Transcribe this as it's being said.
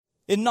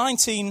In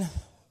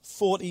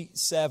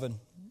 1947,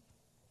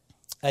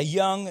 a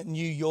young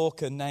New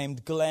Yorker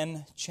named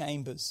Glenn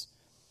Chambers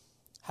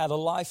had a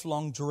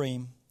lifelong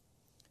dream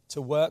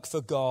to work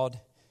for God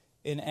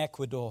in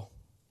Ecuador.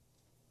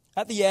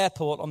 At the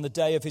airport on the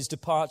day of his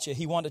departure,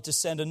 he wanted to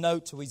send a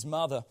note to his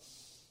mother,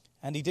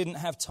 and he didn't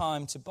have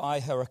time to buy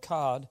her a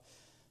card.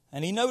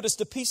 And he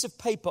noticed a piece of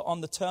paper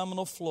on the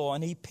terminal floor,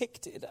 and he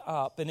picked it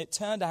up, and it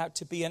turned out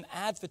to be an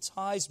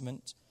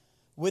advertisement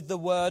with the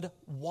word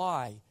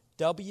Why,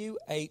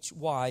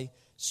 W-H-Y,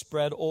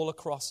 spread all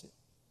across it.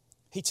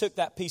 He took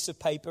that piece of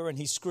paper and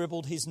he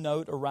scribbled his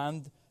note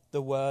around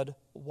the word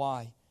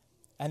Why,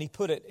 and he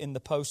put it in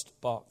the post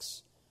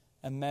box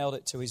and mailed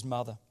it to his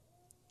mother.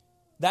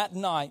 That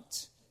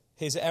night,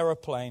 his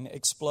aeroplane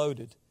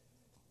exploded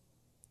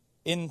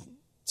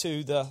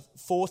into the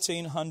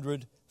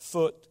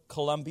 1,400-foot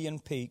Colombian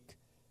peak,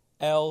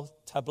 El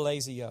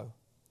Tablazio.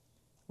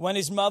 When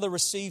his mother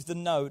received the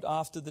note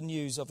after the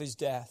news of his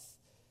death,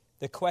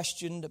 the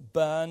question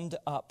burned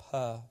up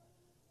her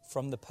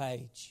from the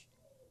page.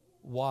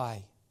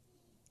 Why?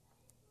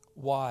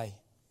 Why?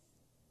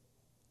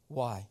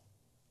 Why?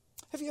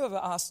 Have you ever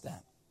asked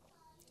that?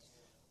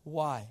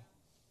 Why?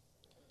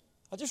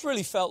 I just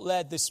really felt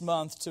led this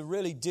month to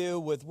really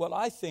deal with what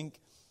I think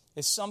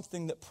is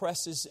something that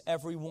presses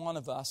every one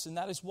of us, and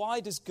that is, why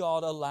does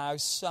God allow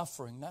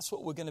suffering? That's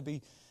what we're going to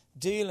be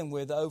dealing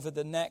with over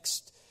the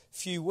next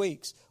few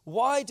weeks.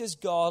 Why does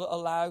God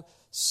allow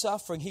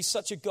suffering? He's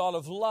such a God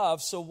of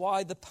love, so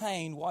why the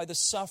pain? Why the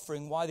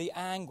suffering? Why the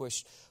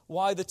anguish?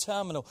 Why the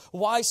terminal?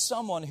 Why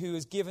someone who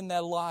has given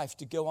their life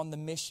to go on the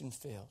mission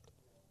field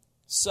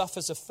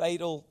suffers a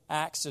fatal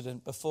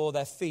accident before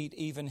their feet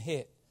even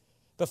hit,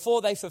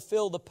 before they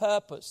fulfill the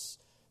purpose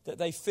that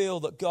they feel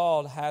that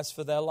God has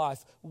for their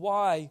life?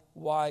 Why?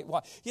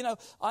 You know,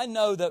 I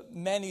know that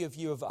many of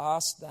you have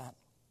asked that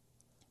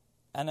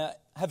and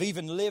have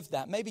even lived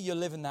that. Maybe you're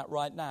living that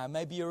right now.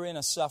 Maybe you're in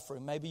a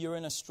suffering. Maybe you're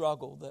in a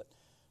struggle that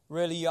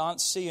really you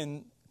aren't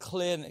seeing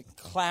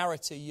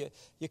clarity.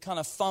 You're kind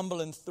of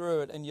fumbling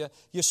through it and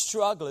you're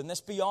struggling.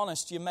 Let's be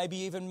honest, you're maybe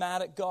even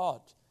mad at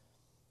God.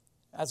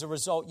 As a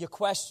result, you're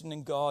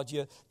questioning God.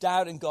 You're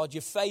doubting God.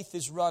 Your faith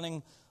is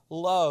running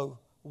low.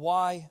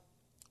 Why?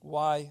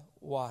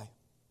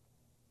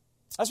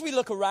 As we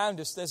look around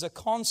us, there's a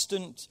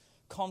constant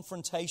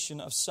confrontation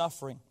of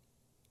suffering.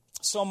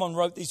 Someone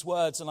wrote these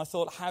words, and I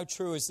thought, how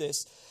true is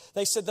this?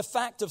 They said, the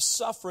fact of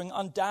suffering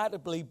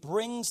undoubtedly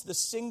brings the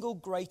single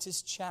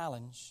greatest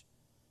challenge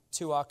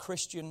to our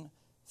Christian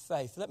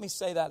faith. Let me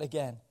say that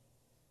again.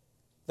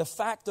 The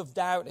fact of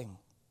doubting,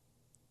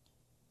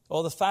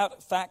 or the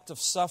fact of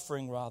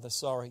suffering,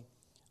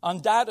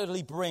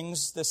 undoubtedly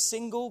brings the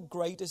single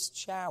greatest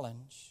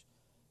challenge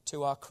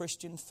to our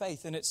Christian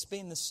faith. And it's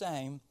been the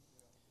same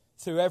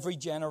through every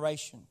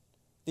generation.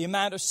 The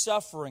amount of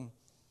suffering,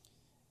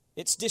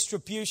 its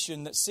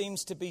distribution that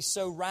seems to be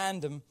so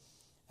random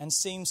and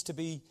seems to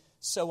be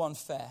so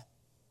unfair.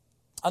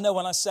 I know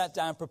when I sat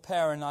down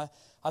preparing, I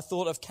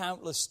thought of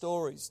countless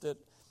stories that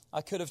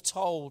I could have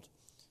told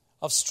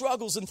of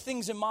struggles and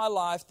things in my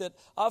life that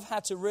I've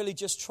had to really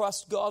just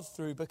trust God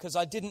through because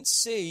I didn't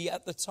see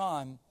at the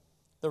time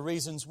the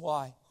reasons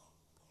why.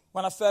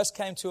 When I first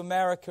came to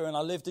America and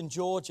I lived in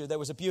Georgia, there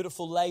was a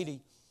beautiful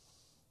lady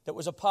that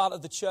was a part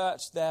of the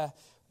church there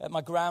at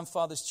my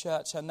grandfather's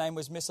church. Her name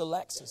was Miss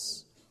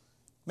Alexis.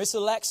 Miss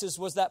Alexis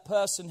was that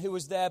person who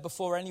was there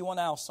before anyone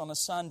else on a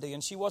Sunday.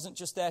 And she wasn't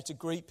just there to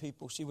greet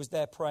people. She was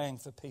there praying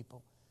for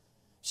people.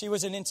 She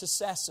was an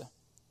intercessor.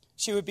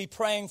 She would be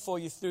praying for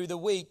you through the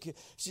week.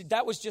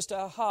 That was just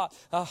her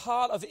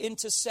heart of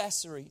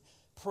intercessory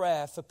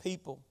prayer for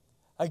people.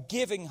 A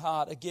giving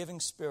heart, a giving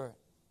spirit.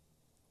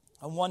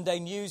 And one day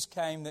news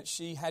came that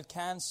she had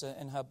cancer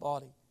in her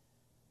body.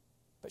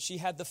 But she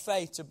had the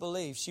faith to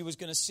believe she was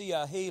going to see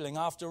her healing.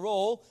 After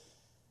all,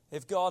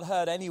 if God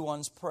heard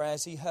anyone's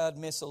prayers, He heard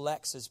Miss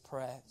Alexa's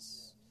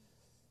prayers.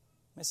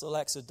 Miss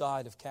Alexa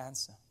died of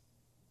cancer.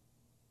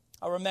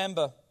 I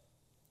remember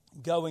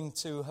going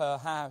to her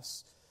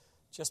house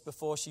just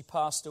before she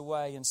passed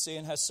away and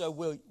seeing her so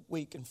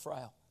weak and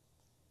frail.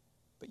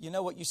 But you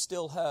know what you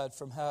still heard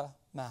from her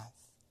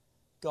mouth?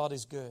 God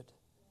is good.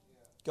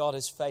 God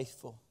is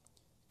faithful.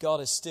 God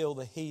is still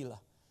the healer,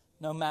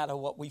 no matter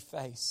what we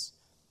face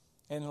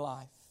in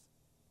life.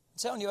 I'm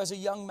telling you, as a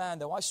young man,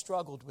 though, I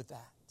struggled with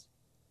that.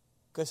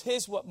 Because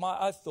here's what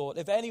I thought.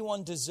 If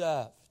anyone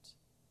deserved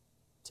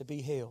to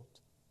be healed,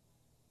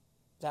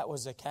 that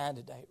was a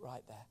candidate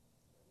right there.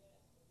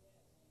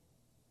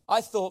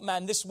 I thought,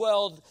 man, this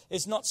world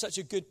is not such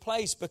a good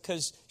place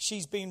because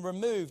she's been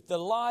removed. The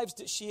lives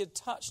that she had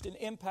touched and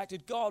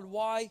impacted. God,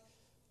 why?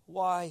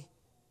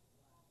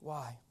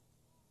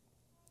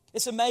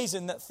 It's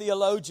amazing that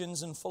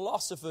theologians and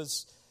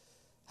philosophers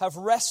have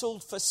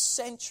wrestled for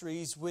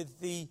centuries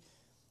with the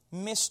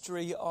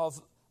mystery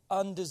of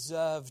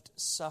undeserved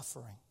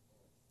suffering.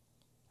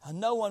 And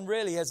no one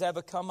really has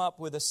ever come up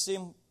with a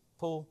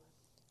simple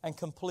and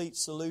complete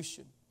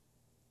solution.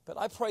 But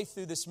I pray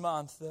through this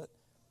month that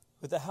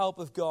with the help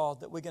of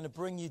God that we're going to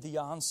bring you the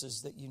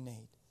answers that you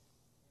need.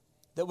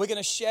 That we're going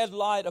to shed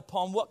light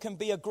upon what can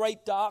be a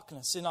great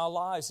darkness in our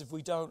lives if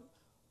we don't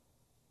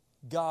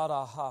guard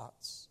our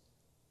hearts.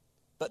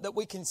 But that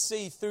we can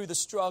see through the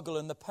struggle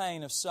and the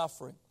pain of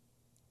suffering.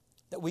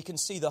 That we can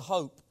see the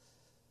hope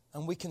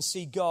and we can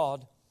see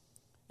God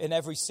in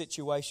every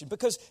situation.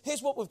 Because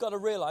here's what we've got to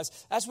realize.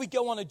 As we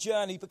go on a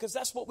journey, because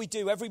that's what we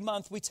do. Every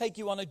month we take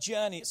you on a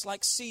journey. It's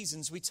like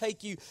seasons. We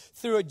take you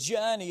through a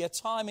journey, a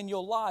time in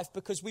your life,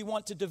 because we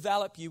want to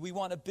develop you. We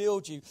want to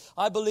build you.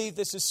 I believe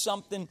this is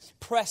something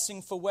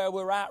pressing for where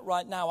we're at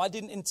right now. I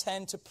didn't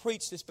intend to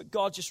preach this, but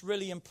God just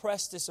really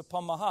impressed this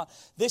upon my heart.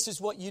 This is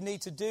what you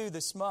need to do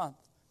this month.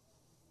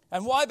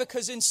 And why?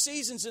 Because in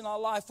seasons in our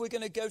life, we're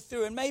going to go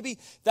through. And maybe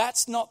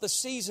that's not the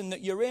season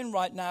that you're in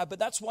right now, but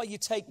that's why you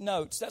take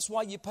notes. That's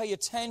why you pay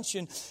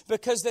attention,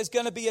 because there's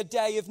going to be a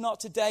day, if not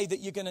today, that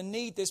you're going to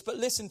need this. But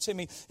listen to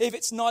me. If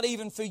it's not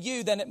even for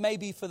you, then it may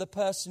be for the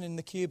person in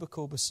the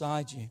cubicle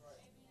beside you.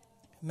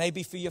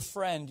 Maybe for your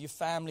friend, your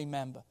family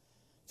member,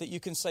 that you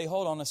can say,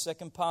 hold on a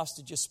second,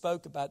 Pastor just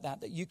spoke about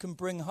that you can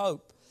bring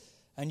hope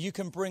and you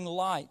can bring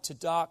light to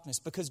darkness,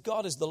 because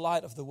God is the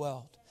light of the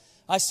world.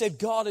 I said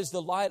God is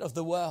the light of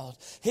the world.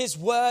 His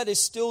word is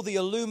still the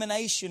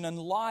illumination and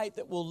light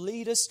that will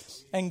lead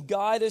us and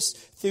guide us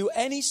through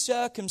any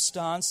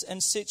circumstance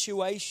and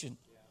situation.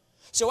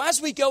 So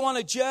as we go on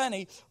a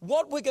journey,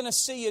 what we're going to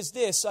see is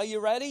this. Are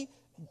you ready?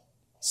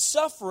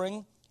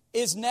 Suffering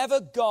is never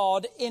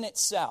God in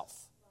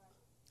itself.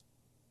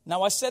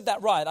 Now, I said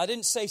that right. I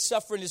didn't say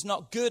suffering is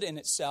not good in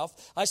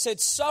itself. I said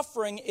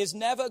suffering is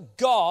never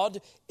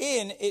God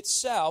in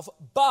itself,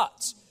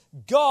 but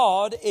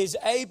God is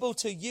able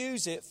to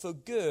use it for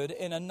good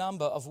in a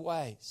number of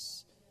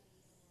ways.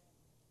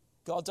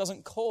 God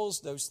doesn't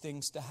cause those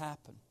things to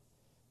happen,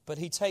 but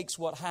He takes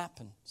what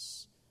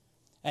happens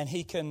and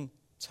He can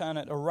turn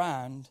it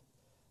around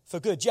for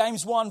good.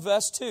 James 1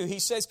 verse 2, he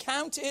says,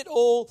 count it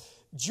all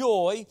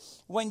joy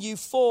when you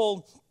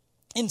fall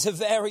into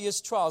various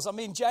trials. I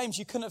mean, James,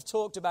 you couldn't have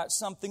talked about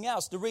something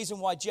else. The reason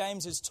why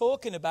James is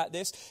talking about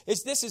this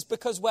is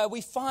because where we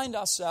find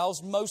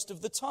ourselves most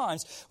of the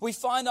times. We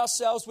find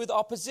ourselves with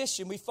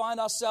opposition. We find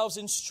ourselves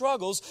in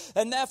struggles.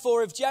 And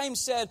therefore, if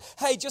James said,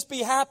 hey, just be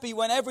happy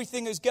when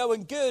everything is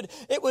going good,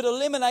 it would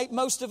eliminate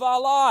most of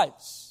our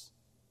lives.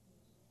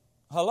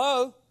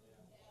 Hello?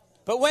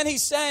 But when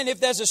he's saying if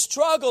there's a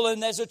struggle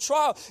and there's a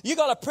trial, you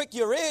got to prick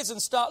your ears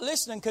and start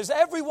listening, because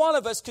every one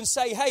of us can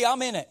say, hey,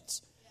 I'm in it.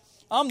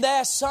 I'm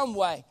there some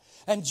way.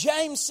 And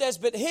James says,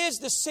 but here's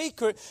the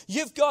secret.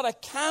 You've got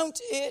to count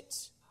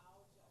it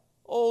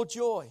all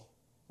joy.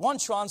 One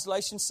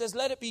translation says,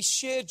 let it be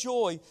sheer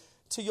joy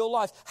to your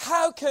life.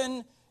 How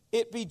can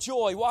it be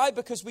joy? Why?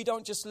 Because we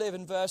don't just live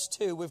in verse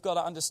 2. We've got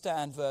to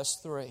understand verse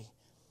 3.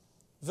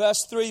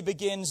 Verse 3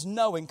 begins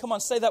knowing. Come on,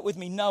 say that with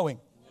me, knowing.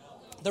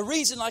 The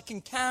reason I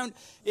can count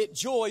it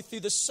joy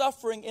through the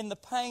suffering and the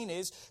pain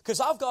is because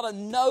I've got to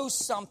know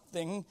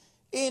something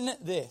in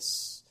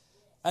this.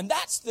 And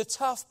that's the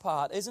tough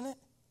part, isn't it?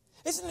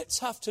 Isn't it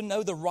tough to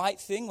know the right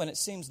thing when it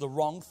seems the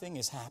wrong thing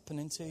is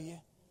happening to you?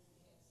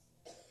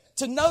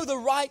 To know the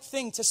right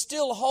thing, to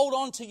still hold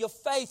on to your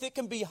faith. It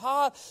can be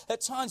hard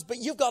at times, but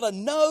you've got to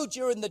know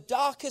during the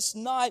darkest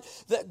night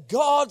that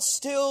God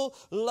still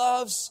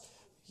loves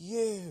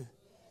you.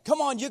 Come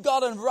on, you've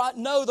got to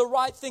know the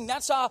right thing.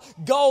 That's our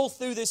goal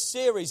through this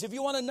series. If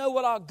you want to know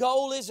what our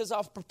goal is as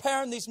I'm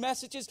preparing these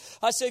messages,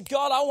 I said,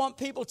 God, I want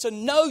people to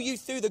know you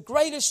through the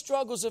greatest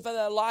struggles of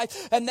their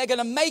life, and they're going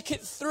to make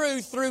it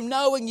through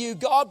knowing you,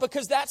 God,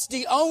 because that's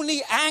the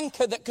only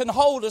anchor that can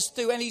hold us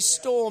through any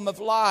storm of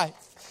life.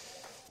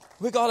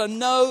 We've got to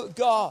know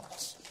God.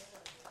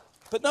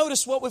 But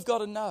notice what we've got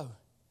to know.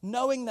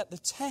 Knowing that the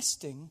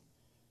testing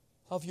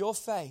of your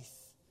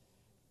faith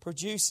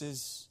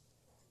produces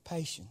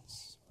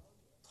patience.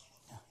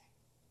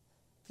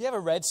 You ever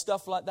read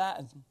stuff like that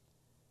and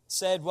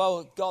said,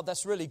 well, God,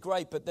 that's really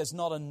great, but there's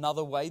not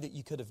another way that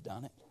you could have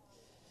done it?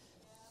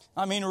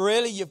 I mean,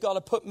 really, you've got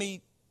to put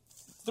me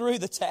through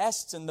the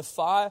tests and the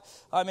fire.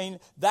 I mean,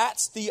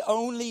 that's the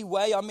only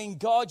way. I mean,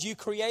 God, you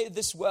created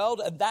this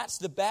world, and that's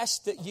the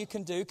best that you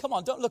can do. Come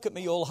on, don't look at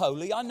me all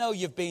holy. I know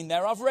you've been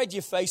there. I've read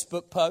your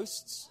Facebook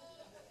posts.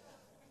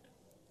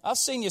 I've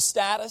seen your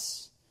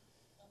status.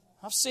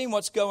 I've seen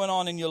what's going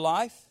on in your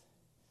life.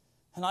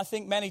 And I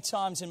think many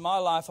times in my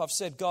life I've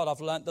said, God,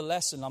 I've learned the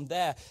lesson. I'm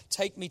there.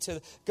 Take me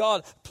to,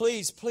 God,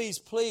 please, please,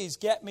 please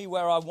get me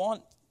where I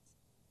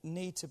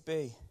need to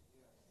be.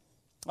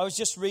 I was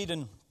just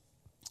reading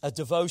a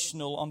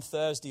devotional on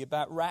Thursday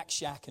about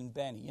Rakshak and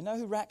Benny. You know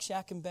who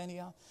Rakshak and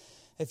Benny are?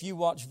 If you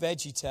watch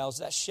VeggieTales,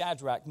 that's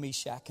Shadrach,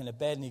 Meshach, and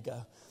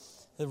Abednego.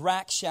 The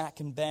Rakshak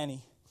and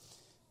Benny.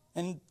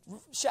 And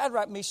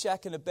Shadrach,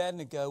 Meshach, and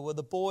Abednego were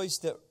the boys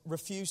that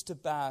refused to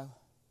bow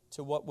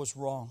to what was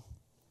wrong,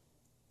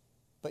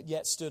 but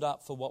yet stood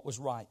up for what was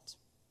right.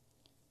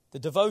 The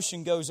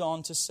devotion goes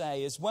on to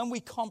say, is when we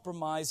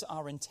compromise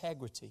our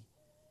integrity,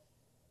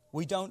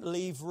 we don't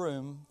leave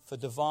room for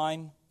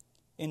divine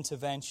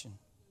intervention.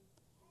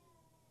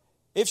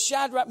 If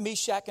Shadrach,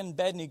 Meshach, and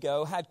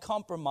Abednego had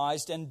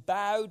compromised and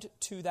bowed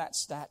to that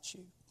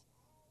statue,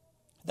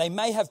 They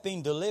may have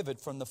been delivered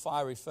from the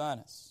fiery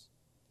furnace,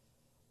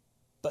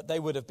 but they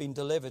would have been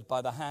delivered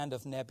by the hand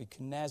of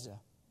Nebuchadnezzar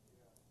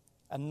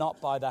and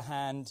not by the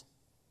hand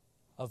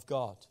of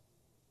God.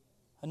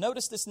 And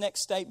notice this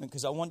next statement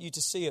because I want you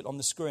to see it on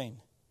the screen.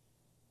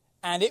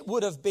 And it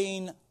would have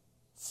been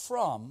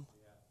from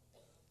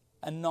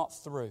and not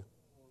through.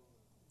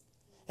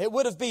 It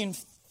would have been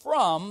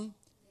from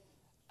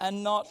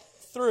and not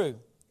through.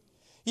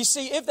 You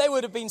see, if they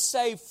would have been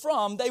saved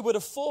from, they would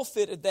have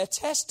forfeited their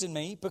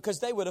testimony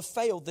because they would have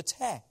failed the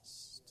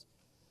test.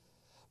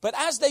 But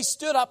as they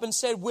stood up and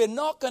said, we're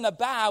not going to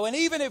bow, and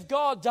even if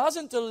God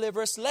doesn't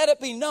deliver us, let it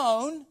be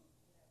known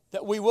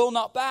that we will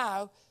not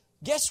bow,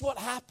 guess what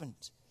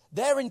happened?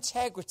 Their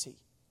integrity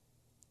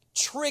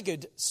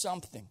triggered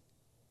something.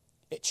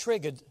 It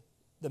triggered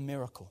the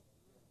miracle.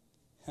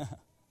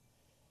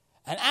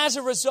 And as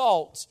a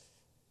result,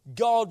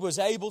 God was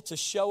able to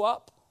show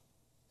up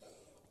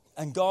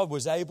and God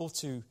was able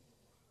to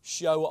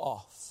show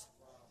off.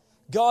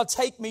 God,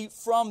 take me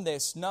from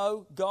this.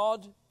 No,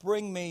 God,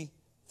 bring me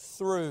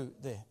through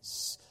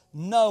this.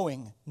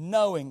 Knowing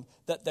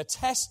that the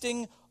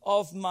testing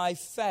of my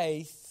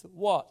faith,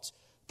 what?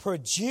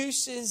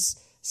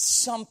 Produces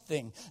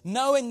something.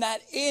 Knowing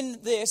that in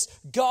this,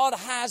 God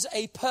has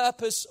a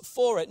purpose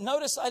for it.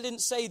 Notice I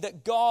didn't say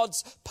that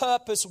God's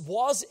purpose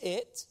was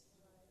it.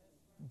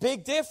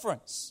 Big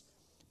difference.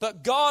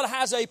 But God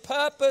has a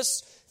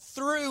purpose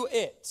through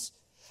it.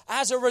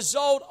 As a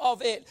result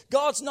of it,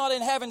 God's not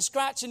in heaven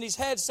scratching his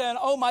head saying,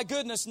 oh my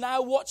goodness,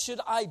 now what should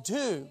I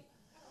do?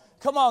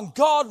 Come on,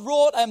 God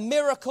wrought a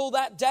miracle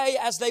that day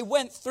as they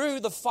went through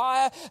the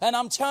fire. And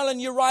I'm telling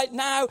you right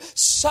now,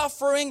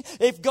 suffering,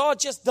 if God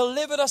just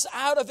delivered us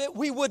out of it,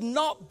 we would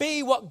not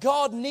be what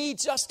God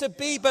needs us to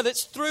be. But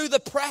it's through the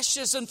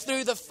pressures and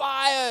through the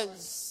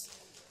fires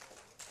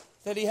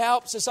that he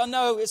helps us. I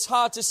know it's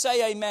hard to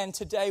say amen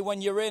today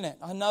when you're in it.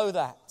 I know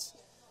that.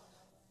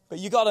 But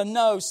you got to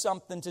know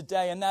something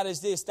today, and that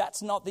is this.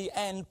 That's not the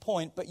end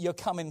point, but you're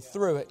coming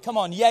through it. Come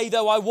on. Yea,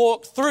 though I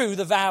walk through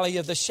the valley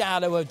of the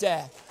shadow of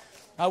death,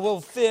 I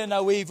will fear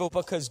no evil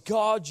because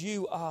God,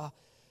 you are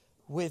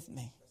with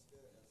me.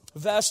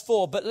 Verse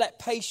 4, but let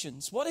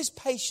patience. What is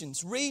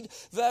patience? Read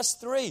verse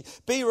 3.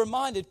 Be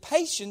reminded,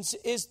 patience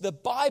is the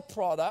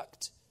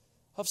byproduct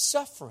of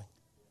suffering,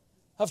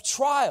 of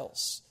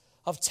trials,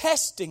 of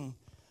testing,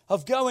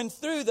 of going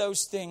through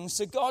those things.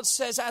 So God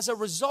says, as a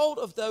result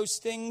of those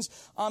things,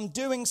 I'm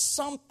doing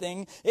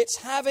something. It's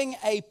having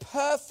a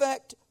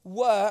perfect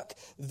work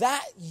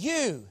that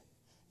you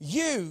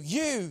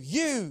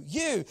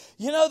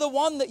know, the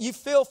one that you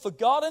feel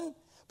forgotten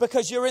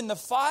because you're in the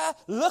fire?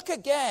 Look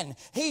again.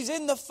 He's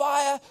in the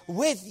fire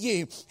with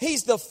you.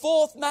 He's the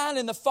fourth man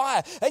in the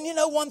fire. And you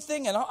know one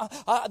thing, and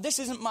this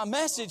isn't my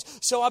message,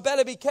 so I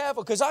better be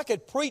careful because I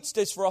could preach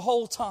this for a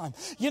whole time.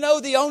 You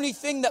know, the only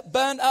thing that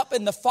burnt up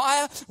in the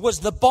fire was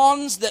the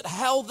bonds that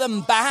held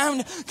them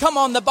bound. Come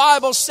on, the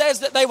Bible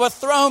says that they were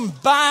thrown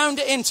bound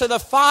into the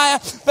fire.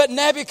 But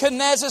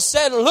Nebuchadnezzar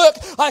said, look,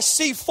 I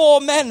see four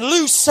men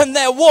loose and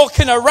they're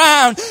walking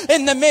around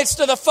in the midst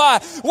of the fire.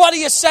 What are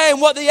you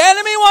saying? What the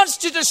enemy wants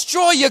to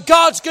destroy you,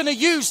 God's going to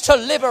use to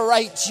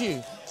liberate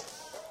you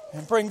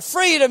and bring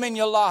freedom in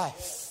your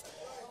life.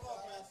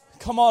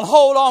 Come on,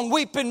 hold on.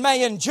 Weeping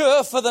may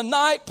endure for the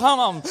night, come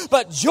on,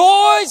 but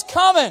joy's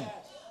coming.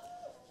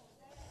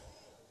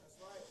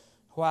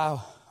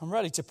 Wow, I'm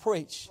ready to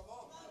preach.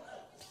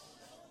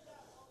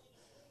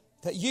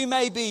 That you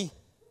may be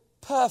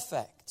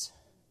perfect.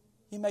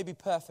 You may be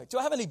perfect. Do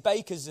I have any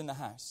bakers in the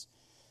house?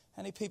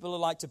 Any people who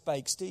like to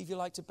bake? Steve, you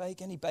like to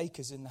bake? Any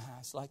bakers in the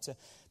house like to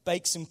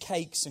bake some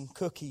cakes and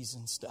cookies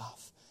and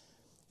stuff?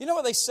 You know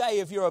what they say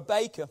if you're a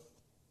baker?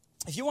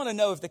 If you want to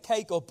know if the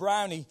cake or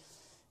brownie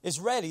is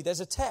ready, there's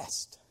a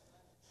test.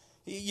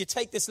 You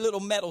take this little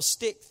metal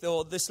stick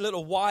or this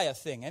little wire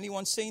thing.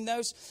 Anyone seen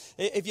those?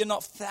 If you're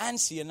not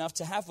fancy enough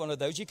to have one of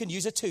those, you can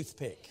use a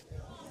toothpick.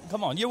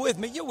 Come on, you're with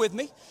me, you're with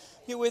me,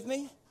 you're with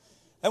me.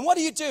 And what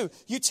do?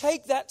 You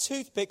take that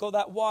toothpick or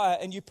that wire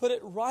and you put it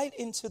right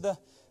into the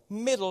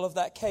middle of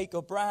that cake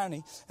or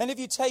brownie. And if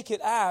you take it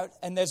out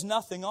and there's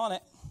nothing on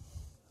it,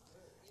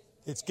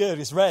 it's good,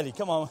 it's ready.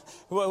 Come on,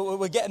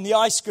 we're getting the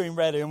ice cream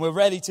ready and we're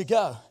ready to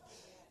go.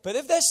 But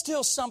if there's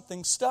still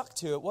something stuck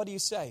to it, what do you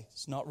say?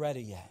 It's not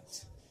ready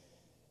yet.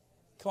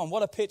 Come on,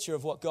 what a picture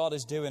of what God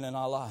is doing in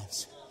our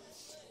lives.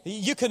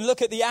 You can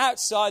look at the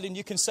outside and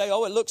you can say,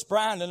 oh, it looks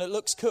brown and it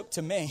looks cooked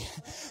to me.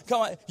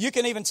 Come on, you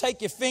can even take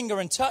your finger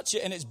and touch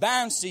it and it's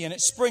bouncy and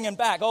it's springing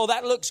back. Oh,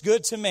 that looks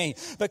good to me.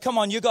 But come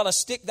on, you got to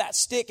stick that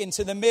stick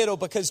into the middle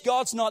because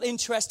God's not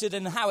interested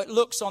in how it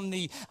looks on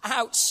the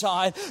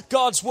outside.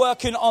 God's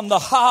working on the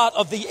heart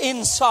of the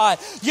inside.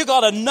 You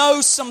got to know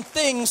some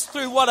things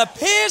through what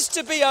appears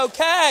to be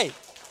okay.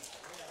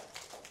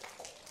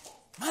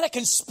 Man, it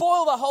can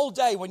spoil the whole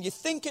day when you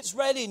think it's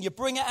ready and you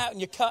bring it out and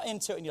you cut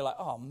into it and you're like,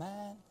 oh,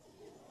 man.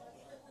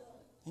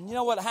 And you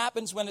know what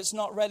happens when it's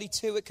not ready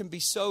too? It can be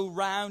so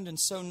round and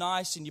so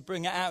nice and you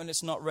bring it out and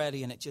it's not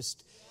ready and it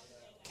just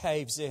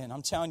caves in.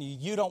 I'm telling you,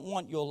 you don't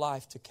want your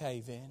life to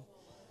cave in.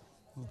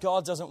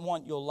 God doesn't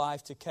want your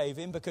life to cave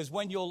in, because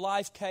when your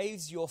life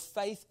caves, your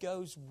faith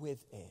goes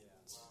with it.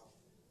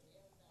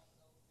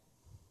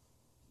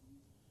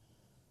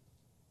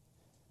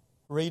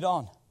 Read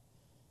on.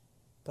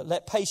 But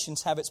let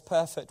patience have its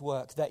perfect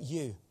work, that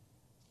you,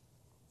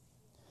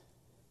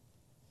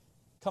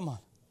 come on,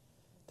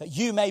 that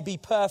you may be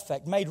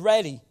perfect, made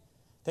ready,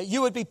 that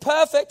you would be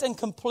perfect and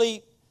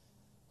complete,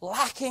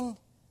 lacking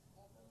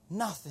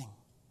nothing.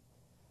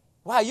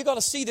 Wow, you've got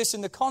to see this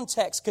in the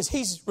context, because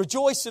he's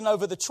rejoicing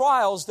over the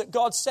trials that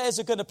God says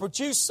are going to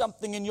produce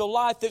something in your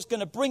life that's going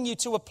to bring you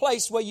to a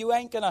place where you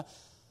ain't going to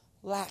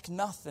lack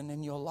nothing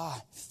in your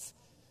life.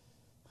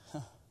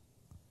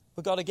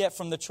 We've got to get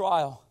from the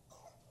trial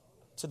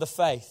to the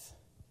faith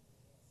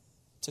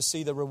to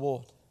see the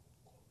reward.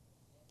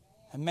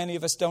 And many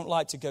of us don't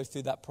like to go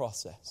through that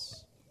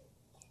process.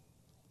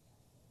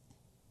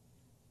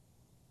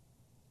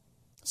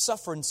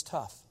 Suffering's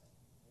tough.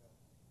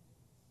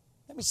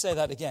 Let me say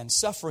that again.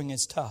 Suffering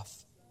is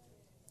tough.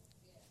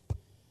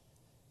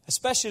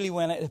 Especially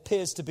when it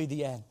appears to be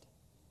the end.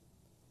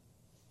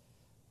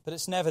 But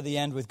it's never the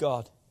end with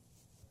God.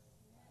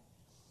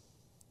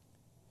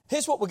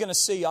 Here's what we're going to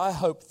see, I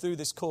hope, through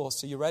this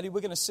course. Are you ready?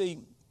 We're going to see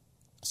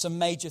some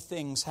major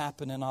things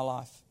happen in our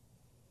life.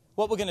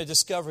 What we're going to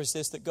discover is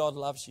this, that God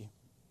loves you.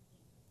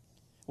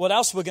 What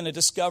else we're going to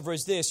discover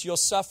is this, your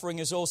suffering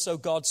is also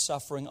God's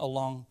suffering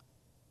along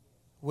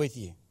with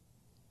you.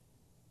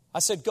 I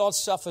said God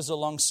suffers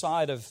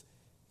alongside of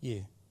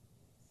you.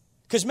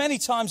 Because many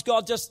times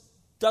God just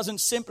doesn't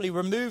simply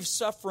remove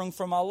suffering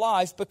from our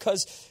life,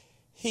 because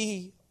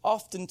He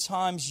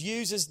oftentimes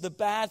uses the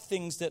bad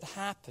things that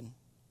happen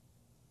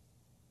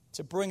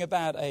to bring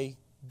about a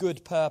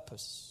good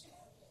purpose,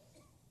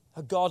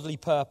 a godly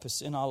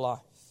purpose in our life.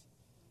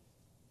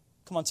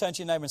 Come on, turn to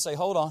your neighbor and say,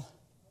 hold on.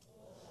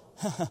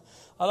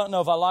 I don't know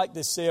if I like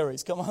this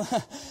series. Come on.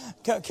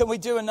 Can we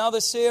do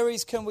another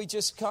series? Can we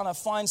just kind of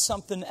find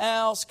something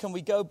else? Can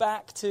we go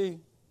back to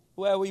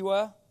where we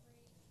were? I'm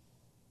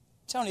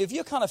telling you, if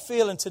you're kind of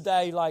feeling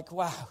today like,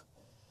 wow,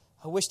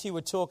 I wished he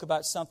would talk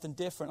about something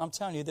different, I'm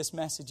telling you, this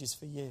message is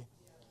for you.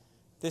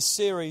 This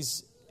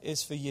series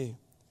is for you.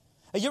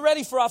 Are you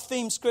ready for our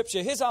theme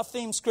scripture? Here's our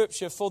theme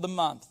scripture for the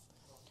month.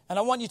 And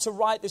I want you to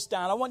write this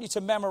down. I want you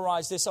to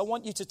memorize this. I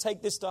want you to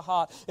take this to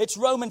heart. It's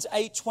Romans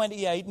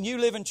 8:28, New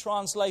Living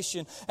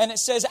Translation. And it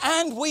says,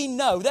 and we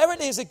know. There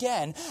it is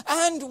again.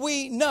 And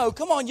we know.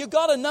 Come on, you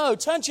got to know.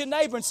 Turn to your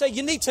neighbor and say,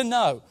 you need to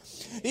know.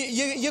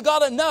 You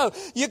got to know.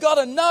 You got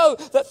to know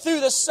that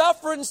through the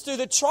sufferings, through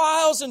the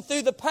trials, and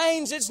through the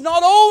pains, it's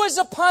not always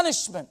a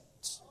punishment.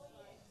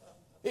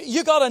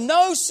 You got to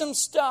know some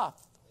stuff.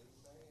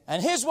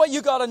 And here's what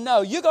you got to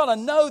know. You got to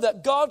know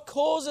that God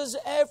causes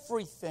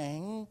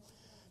everything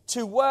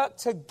to work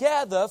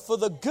together for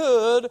the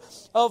good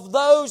of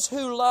those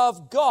who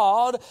love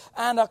God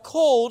and are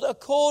called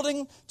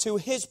according to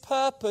His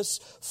purpose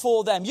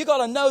for them. You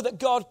got to know that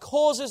God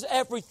causes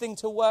everything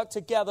to work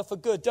together for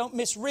good. Don't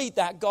misread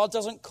that. God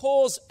doesn't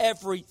cause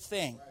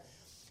everything.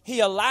 He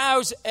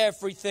allows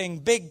everything,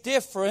 big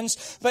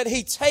difference, but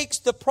He takes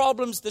the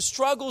problems, the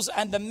struggles,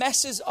 and the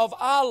messes of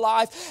our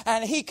life,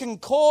 and He can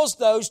cause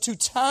those to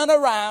turn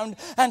around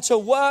and to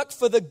work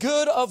for the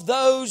good of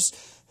those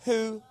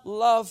who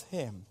love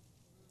Him.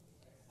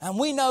 And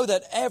we know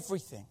that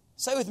everything,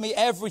 say with me,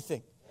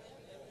 everything,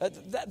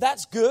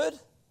 that's good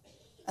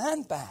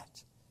and bad.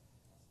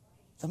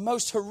 The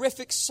most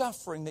horrific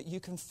suffering that you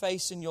can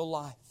face in your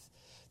life,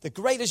 the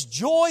greatest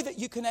joy that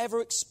you can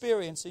ever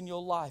experience in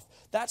your life,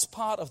 that's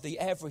part of the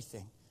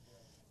everything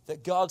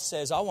that God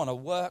says, I want to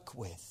work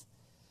with.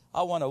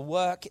 I want to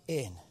work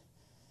in.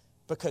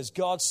 Because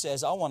God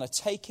says, I want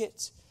to take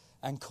it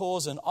and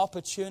cause an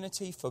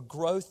opportunity for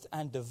growth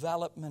and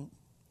development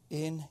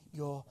in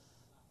your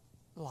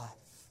life.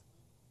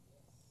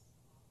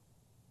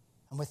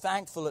 And we're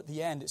thankful at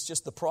the end, it's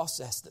just the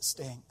process that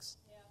stings.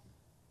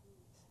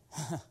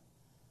 Yeah.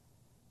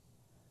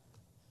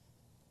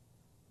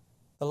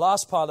 The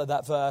last part of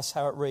that verse,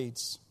 how it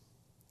reads,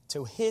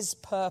 to His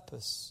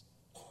purpose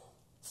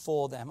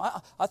for them.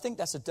 I think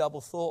that's a double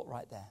thought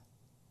right there.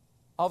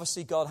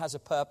 Obviously, God has a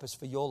purpose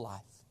for your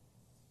life.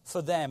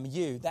 For them,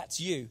 you, that's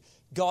you.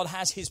 God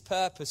has His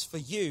purpose for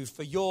you,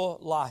 for your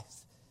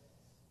life.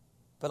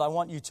 But I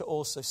want you to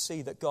also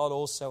see that God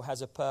also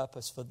has a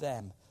purpose for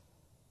them.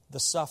 The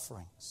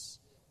sufferings,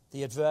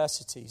 the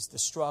adversities, the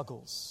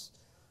struggles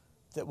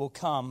that will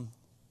come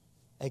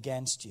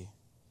against you.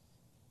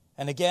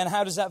 And again,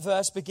 how does that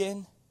verse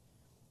begin?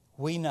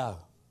 We know.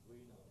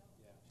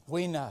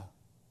 We know.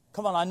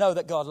 Come on, I know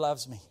that God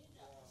loves me.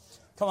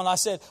 Come on, I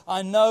said,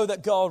 I know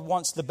that God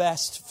wants the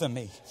best for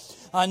me.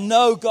 I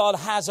know God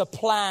has a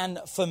plan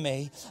for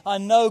me. I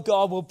know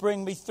God will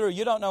bring me through.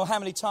 You don't know how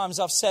many times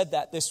I've said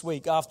that this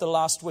week after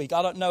last week.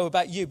 I don't know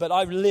about you, but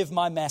I live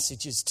my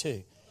messages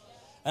too.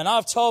 And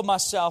I've told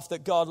myself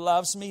that God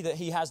loves me, that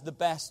He has the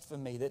best for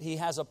me, that He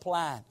has a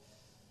plan,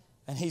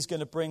 and He's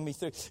going to bring me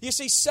through. You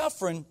see,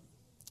 suffering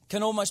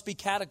can almost be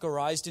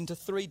categorized into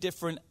three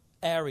different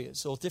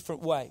areas or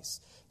different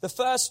ways. The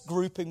first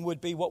grouping would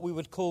be what we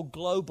would call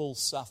global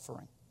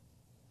suffering.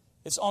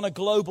 It's on a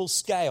global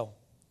scale.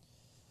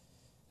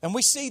 And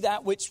we see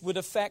that which would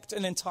affect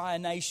an entire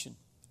nation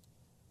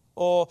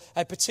or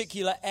a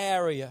particular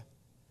area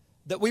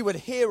that we would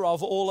hear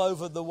of all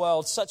over the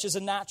world, such as a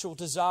natural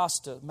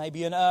disaster,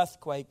 maybe an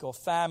earthquake or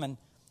famine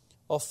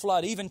or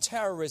flood. Even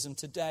terrorism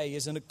today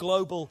is a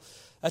global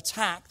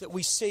attack that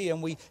we see,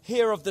 and we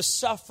hear of the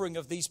suffering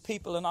of these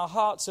people, and our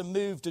hearts are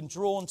moved and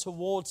drawn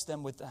towards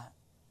them with that.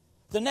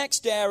 The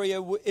next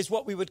area is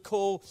what we would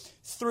call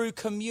through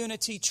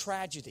community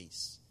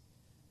tragedies.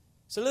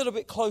 It's a little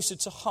bit closer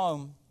to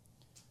home.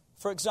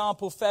 For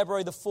example,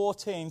 February the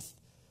 14th,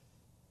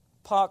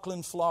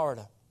 Parkland,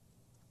 Florida.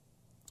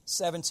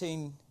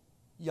 17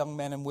 young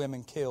men and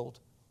women killed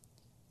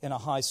in a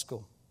high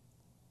school.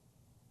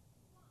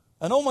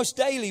 And almost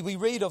daily we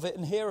read of it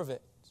and hear of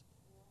it.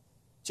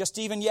 Just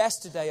even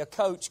yesterday, a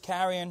coach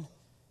carrying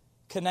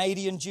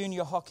Canadian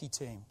junior hockey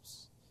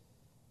teams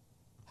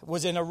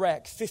was in a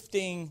wreck.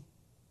 15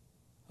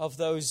 of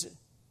those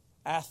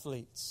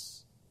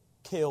athletes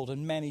killed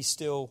and many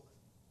still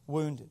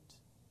wounded.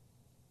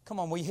 Come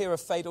on, we hear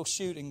of fatal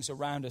shootings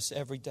around us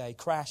every day,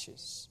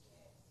 crashes.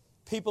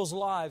 People's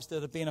lives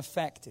that have been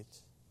affected.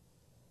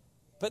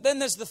 But then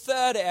there's the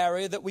third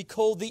area that we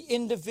call the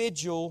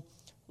individual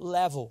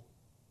level.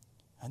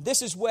 And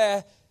this is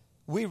where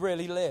we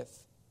really live.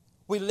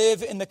 We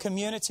live in the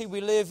community,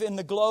 we live in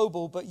the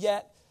global, but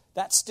yet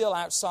that's still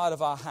outside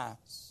of our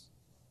house.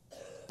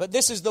 But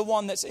this is the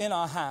one that's in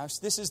our house.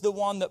 This is the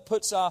one that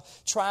puts our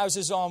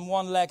trousers on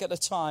one leg at a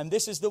time.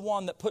 This is the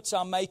one that puts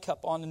our makeup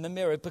on in the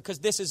mirror, because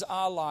this is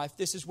our life.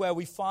 This is where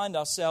we find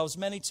ourselves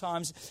many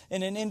times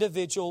in an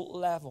individual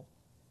level.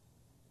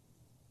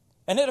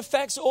 And it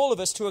affects all of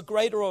us to a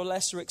greater or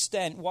lesser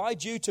extent. Why?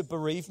 Due to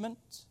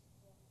bereavement,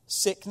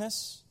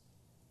 sickness,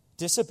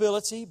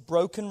 disability,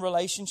 broken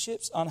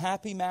relationships,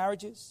 unhappy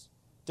marriages,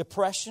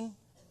 depression,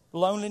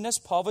 loneliness,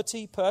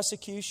 poverty,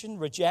 persecution,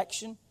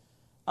 rejection,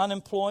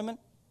 unemployment,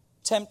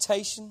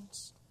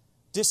 temptations,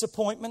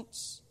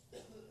 disappointments.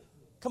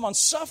 Come on,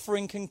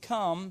 suffering can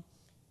come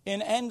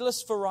in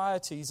endless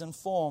varieties and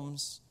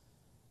forms,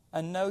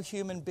 and no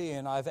human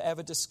being I've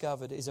ever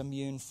discovered is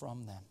immune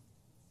from them.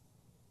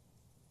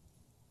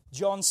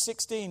 John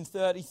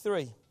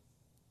 16:33.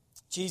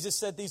 Jesus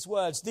said these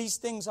words, "These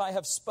things I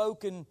have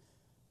spoken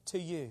to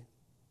you,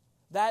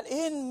 that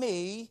in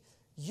me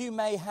you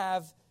may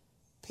have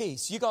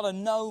peace." You got to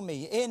know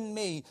me. In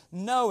me,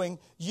 knowing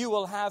you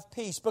will have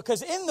peace.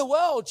 Because in the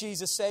world,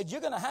 Jesus said, you're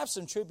going to have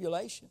some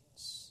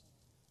tribulations.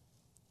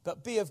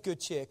 But be of good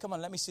cheer. Come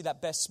on, let me see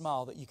that best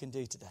smile that you can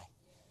do today.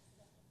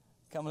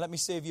 Come on, let me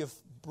see if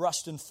you've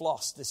brushed and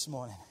flossed this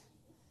morning.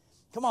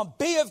 Come on,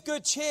 be of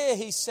good cheer,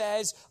 he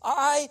says.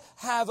 I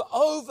have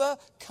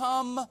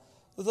overcome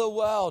the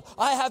world.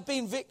 I have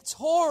been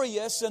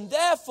victorious, and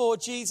therefore,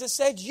 Jesus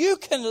said, you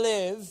can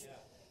live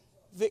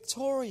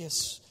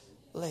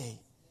victoriously.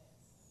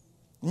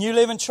 New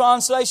Living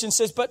Translation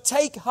says, but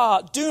take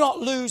heart, do not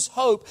lose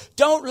hope,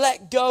 don't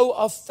let go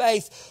of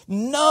faith.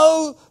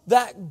 Know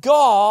that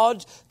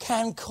God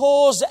can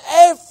cause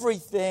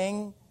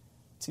everything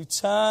to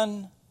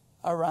turn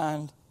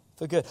around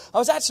for good. I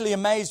was actually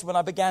amazed when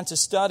I began to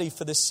study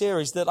for this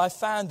series that I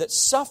found that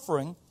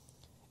suffering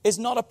is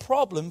not a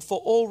problem for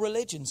all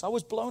religions. I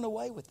was blown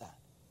away with that.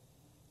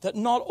 That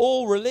not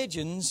all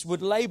religions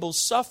would label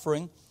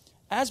suffering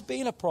as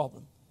being a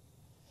problem.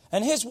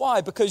 And here's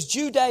why. Because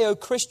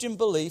Judeo-Christian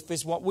belief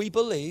is what we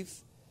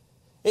believe.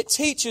 It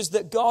teaches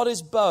that God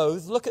is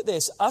both, look at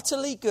this,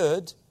 utterly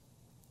good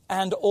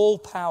and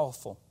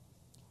all-powerful.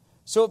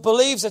 So it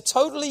believes a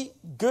totally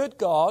good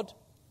God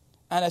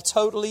and a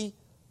totally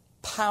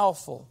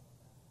powerful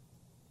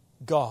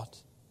God.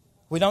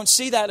 We don't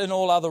see that in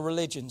all other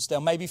religions.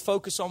 They'll maybe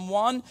focus on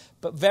one,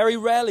 but very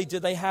rarely do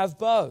they have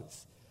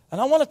both. And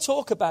I want to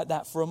talk about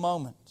that for a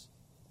moment.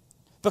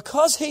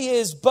 Because he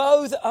is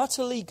both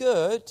utterly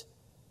good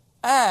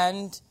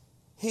and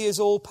he is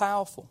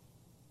all-powerful.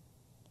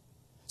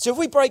 So if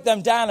we break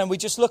them down and we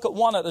just look at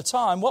one at a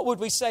time, what would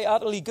we say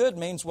utterly good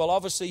means? Well,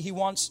 obviously he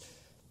wants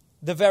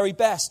the very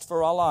best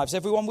for our lives.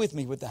 Everyone with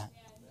me with that?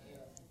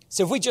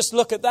 So if we just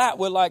look at that,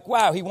 we're like,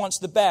 wow, he wants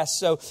the best.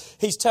 So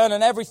he's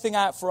turning everything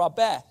out for our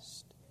best.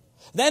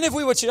 Then if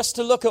we were just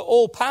to look at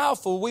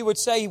all-powerful, we would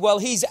say, well,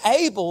 he's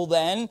able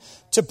then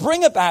to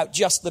bring about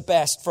just the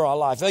best for our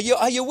life. Are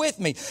you with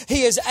me?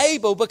 He is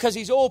able because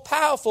he's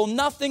all-powerful.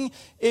 Nothing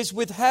is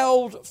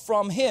withheld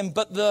from him.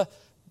 But the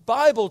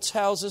Bible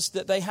tells us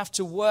that they have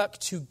to work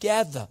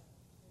together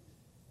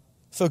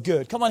for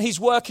good. Come on, he's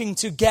working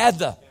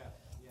together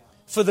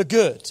for the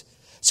good.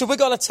 So we've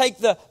got to take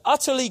the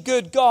utterly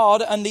good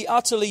God and the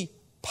utterly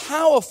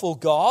powerful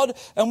God,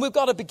 and we've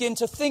got to begin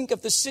to think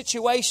of the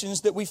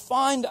situations that we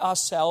find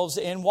ourselves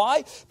in.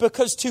 Why?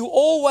 Because to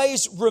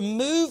always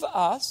remove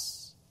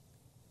us,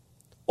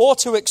 or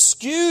to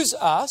excuse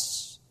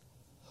us,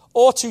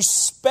 or to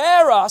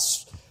spare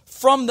us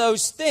from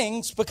those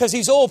things, because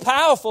he's all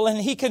powerful and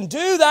he can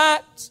do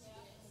that,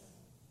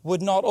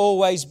 would not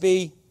always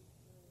be,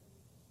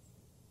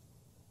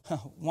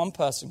 one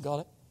person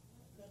got it,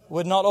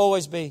 would not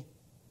always be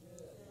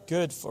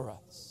good for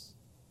us.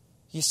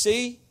 You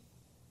see,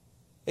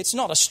 it's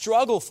not a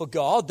struggle for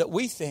God that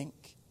we think,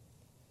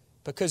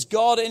 because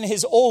God, in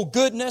His all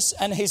goodness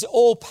and His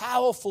all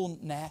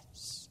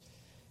powerfulness,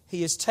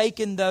 He has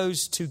taken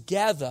those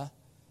together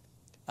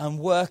and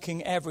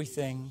working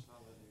everything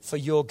for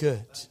your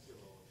good.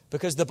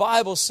 Because the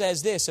Bible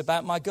says this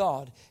about my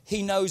God: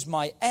 He knows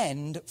my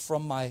end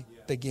from my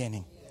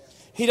beginning.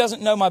 He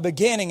doesn't know my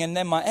beginning and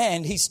then my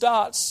end. He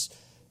starts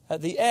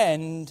at the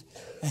end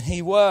and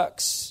He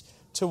works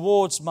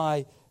towards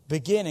my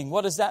beginning.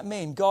 What does that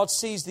mean? God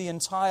sees the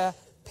entire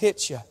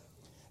picture.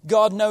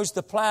 God knows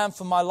the plan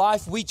for my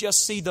life. We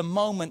just see the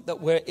moment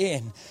that we're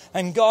in.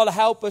 And God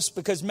help us,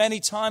 because many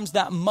times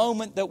that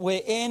moment that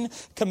we're in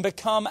can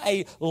become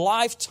a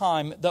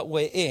lifetime that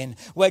we're in,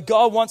 where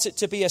God wants it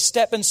to be a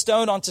stepping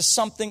stone onto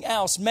something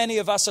else. Many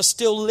of us are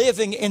still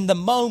living in the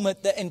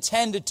moment that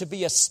intended to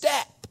be a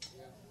step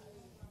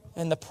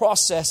in the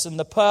process and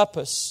the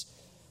purpose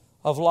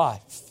of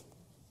life.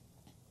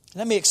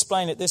 Let me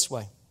explain it this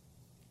way.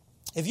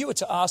 If you were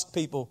to ask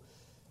people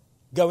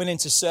going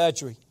into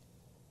surgery,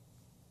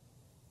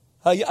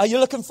 are you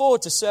looking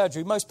forward to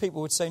surgery? Most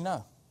people would say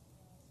no.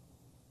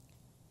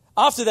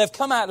 After they've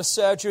come out of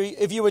surgery,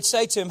 if you would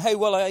say to them, hey,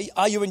 well,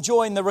 are you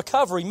enjoying the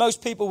recovery?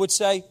 Most people would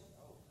say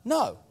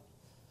no.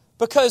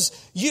 Because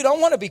you don't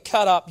want to be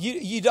cut up.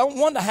 You don't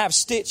want to have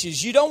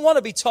stitches. You don't want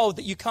to be told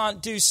that you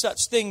can't do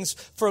such things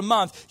for a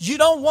month. You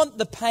don't want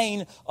the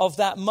pain of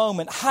that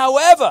moment.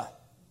 However,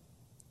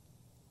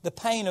 the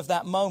pain of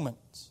that moment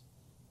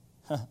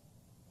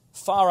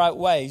far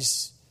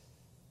outweighs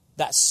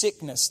that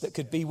sickness that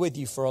could be with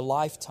you for a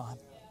lifetime.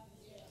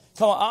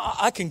 Come on,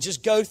 I can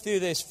just go through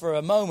this for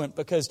a moment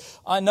because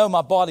I know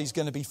my body's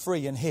going to be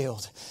free and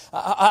healed.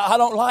 I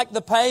don't like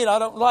the pain. I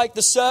don't like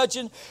the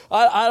surgeon.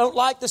 I don't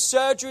like the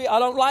surgery. I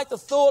don't like the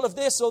thought of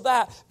this or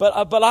that. But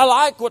I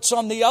like what's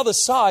on the other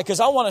side, because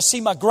I want to see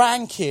my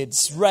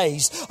grandkids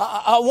raised.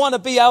 I want to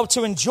be able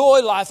to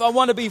enjoy life. I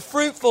want to be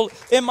fruitful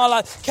in my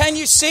life. Can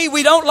you see?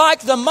 We don't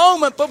like the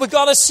moment, but we've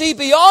got to see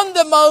beyond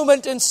the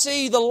moment and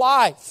see the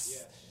life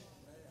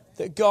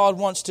that God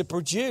wants to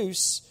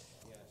produce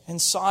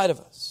inside of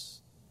us.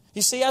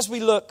 You see, as we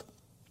look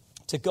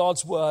to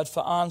God's word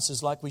for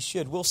answers like we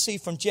should, we'll see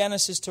from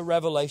Genesis to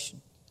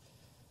Revelation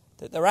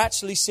that there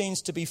actually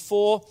seems to be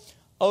 4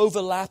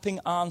 overlapping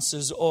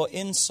answers or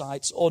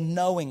insights or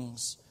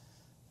knowings,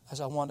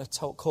 as I want to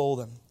call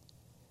them,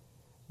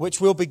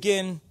 which we'll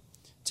begin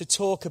to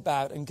talk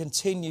about and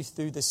continue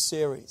through this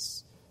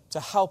series to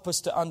help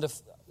us to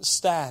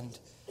understand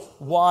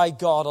why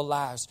God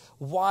allows.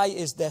 Why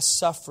is there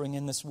suffering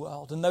in this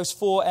world? And those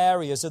 4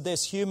 areas are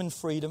this: human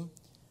freedom,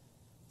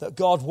 that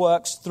God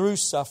works through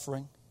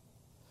suffering,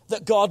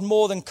 that God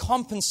more than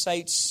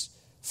compensates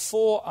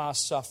for our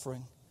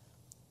suffering,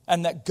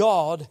 and that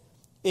God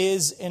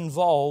is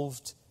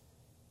involved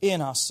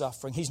in our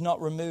suffering. He's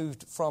not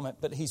removed from it,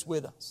 but He's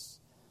with us.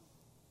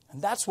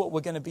 And that's what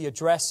we're going to be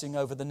addressing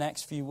over the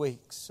next few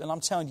weeks. And I'm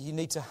telling you, you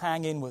need to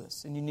hang in with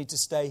us and you need to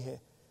stay here,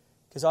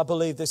 because I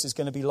believe this is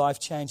going to be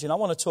life-changing. I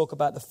want to talk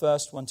about the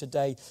first one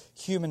today,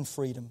 human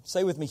freedom.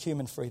 Say with me,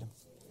 human freedom.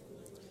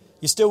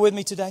 You still with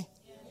me today?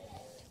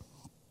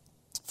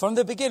 From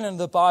the beginning of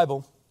the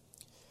Bible,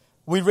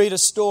 we read a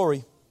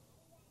story,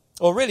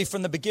 or really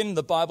from the beginning of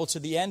the Bible to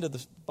the end of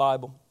the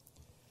Bible.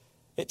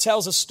 It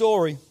tells a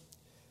story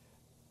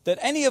that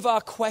any of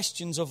our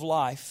questions of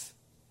life,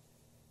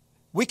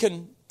 we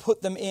can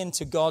put them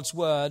into God's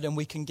word and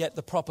we can get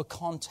the proper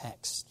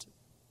context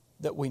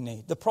that we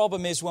need. The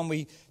problem is when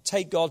we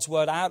take God's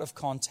word out of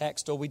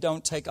context, or we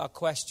don't take our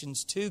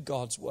questions to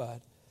God's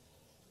word,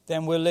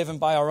 then we're living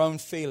by our own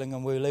feeling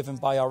and we're living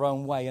by our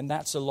own way, and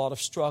that's a lot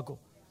of struggle.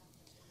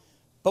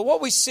 But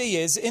what we see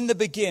is, in the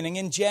beginning,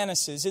 in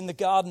Genesis, in the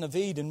Garden of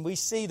Eden, we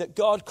see that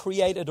God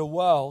created a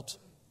world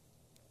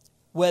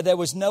where there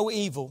was no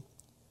evil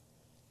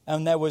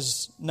and there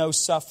was no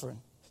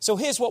suffering. So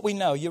here's what we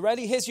know. You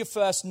ready? Here's your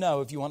first no,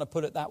 if you want to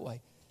put it that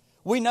way.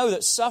 We know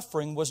that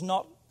suffering was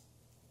not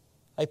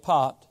a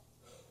part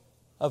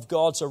of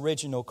God's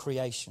original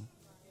creation.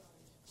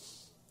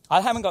 I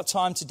haven't got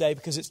time today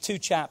because it's 2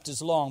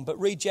 chapters long, but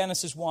read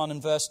Genesis 1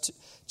 and verse 2,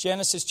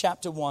 Genesis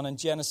chapter 1 and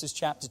Genesis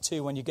chapter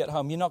 2 when you get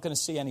home. You're not going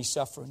to see any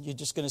suffering. You're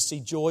just going to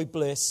see joy,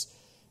 bliss,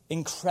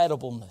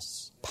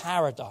 incredibleness,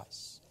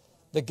 paradise,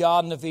 the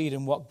Garden of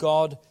Eden, what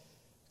God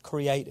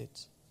created.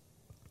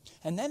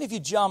 And then if you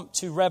jump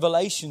to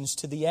Revelations,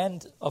 to the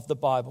end of the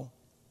Bible,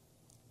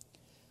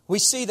 we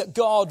see that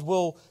God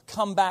will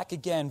come back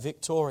again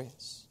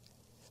victorious.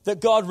 That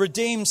God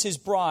redeems His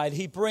bride.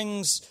 He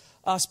brings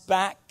us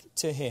back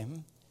to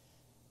Him.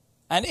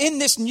 And in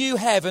this new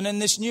heaven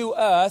and this new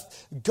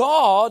earth,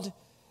 God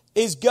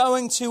is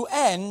going to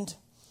end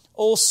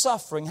all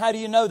suffering. How do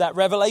you know that?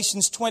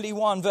 Revelations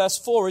 21 verse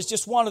 4 is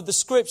just one of the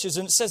scriptures,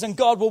 and it says, and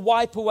God will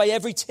wipe away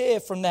every tear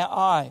from their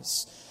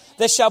eyes.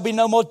 There shall be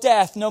no more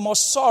death, no more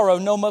sorrow,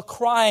 no more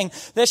crying.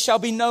 There shall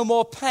be no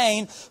more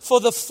pain, for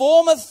the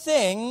former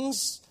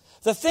things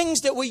The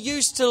things that we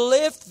used to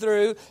live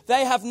through,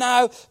 they have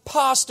now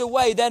passed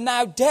away. They're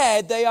now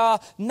dead. They are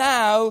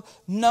now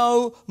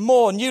no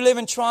more. New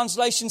Living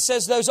Translation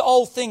says those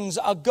old things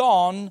are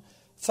gone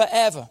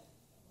forever.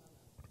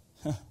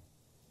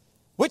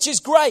 Which is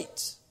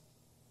great.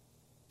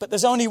 But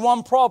there's only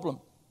one problem.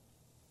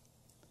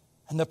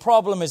 And the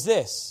problem is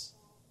this.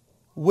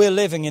 We're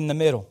living in the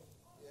middle.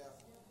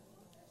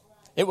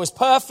 It was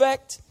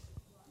perfect.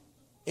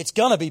 It's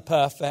going to be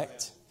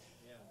perfect.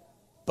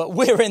 But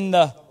we're in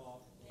the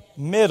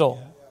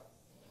middle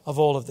of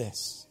all of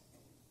this.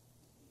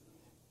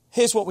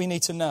 Here's what we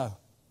need to know.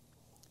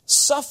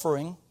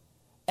 Suffering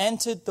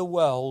entered the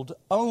world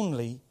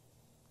only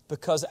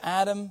because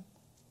Adam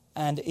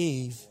and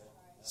Eve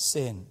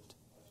sinned.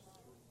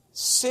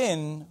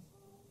 Sin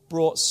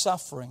brought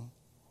suffering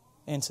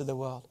into the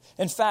world.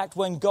 In fact,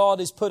 when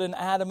God is putting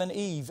Adam and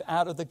Eve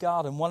out of the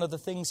garden, one of the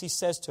things he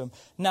says to them,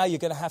 now you're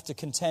going to have to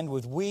contend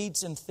with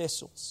weeds and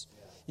thistles.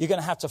 You're going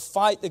to have to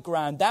fight the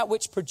ground. That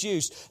which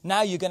produced,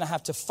 now you're going to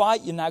have to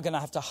fight. You're now going to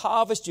have to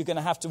harvest. You're going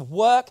to have to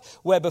work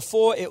where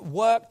before it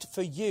worked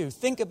for you.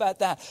 Think about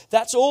that.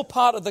 That's all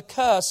part of the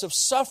curse of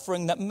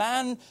suffering that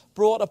man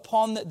brought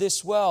upon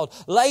this world.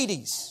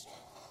 Ladies,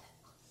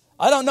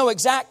 I don't know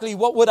exactly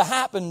what would have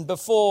happened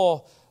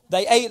before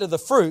they ate of the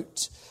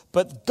fruit,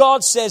 but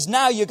God says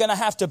now you're going to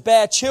have to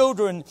bear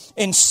children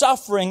in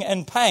suffering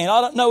and pain. I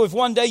don't know if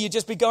one day you'd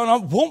just be going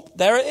on, whoop,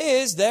 there it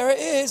is, there it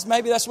is.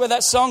 Maybe that's where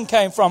that song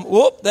came from.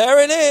 Whoop,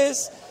 there it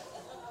is.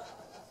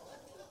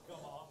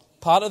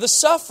 Part of the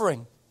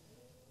suffering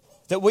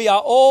that we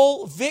are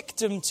all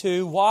victim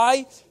to.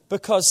 Why?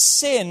 Because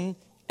sin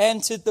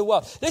entered the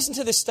world. Listen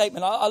to this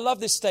statement. I love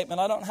this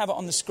statement. I don't have it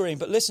on the screen,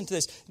 but listen to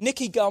this.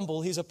 Nicky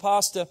Gumbel, he's a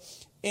pastor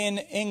in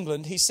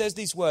England. He says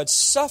these words,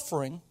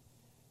 suffering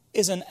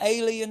is an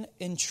alien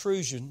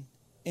intrusion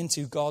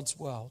into God's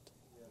world.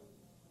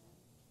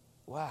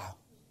 Wow.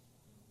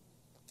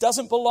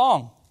 Doesn't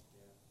belong.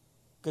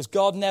 Because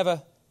God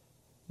never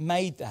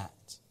made that.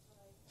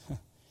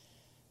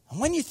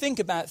 And when you think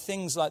about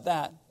things like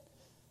that,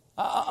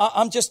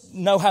 I'm just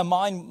know how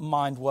my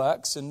mind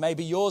works, and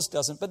maybe yours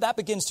doesn't, but that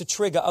begins to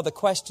trigger other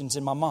questions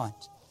in my mind.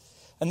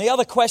 And the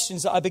other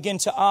questions that I begin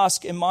to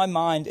ask in my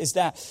mind is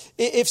that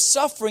if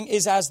suffering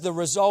is as the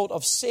result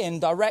of sin,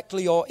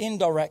 directly or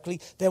indirectly,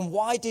 then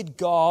why did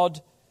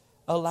God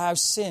allow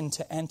sin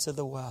to enter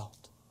the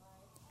world?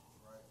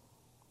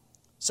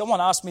 Someone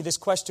asked me this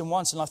question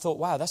once, and I thought,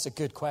 wow, that's a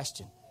good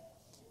question.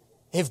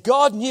 If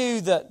God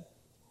knew that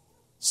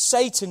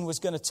Satan was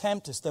going to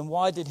tempt us, then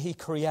why did he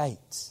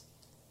create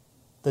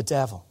the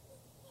devil?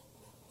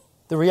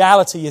 The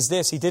reality is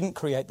this, he didn't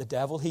create the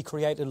devil, he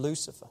created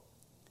Lucifer.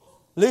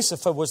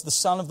 Lucifer was the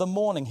son of the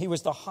morning. He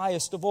was the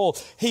highest of all.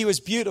 He was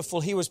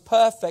beautiful. He was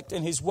perfect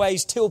in his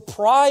ways till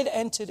pride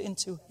entered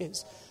into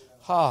his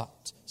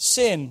heart.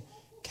 Sin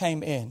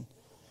came in.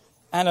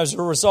 And as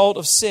a result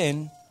of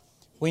sin,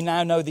 we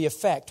now know the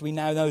effect. We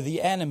now know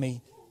the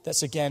enemy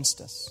that's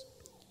against us.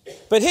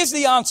 But here's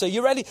the answer.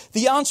 You ready?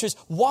 The answer is,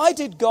 why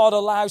did God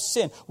allow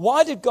sin?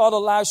 Why did God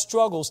allow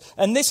struggles?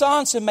 And this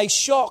answer may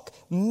shock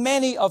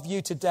many of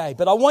you today,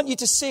 but I want you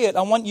to see it.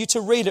 I want you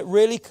to read it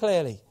really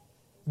clearly.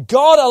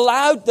 God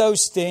allowed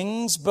those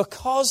things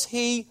because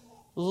he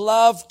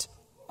loved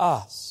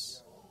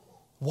us.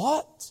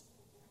 What?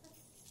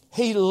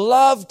 He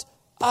loved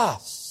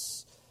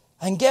us.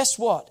 And guess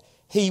what?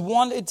 He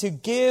wanted to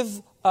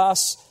give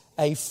us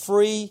a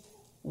free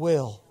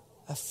will.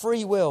 A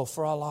free will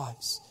for our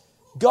lives.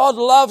 God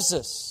loves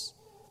us.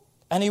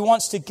 And he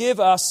wants to give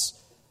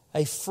us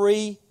a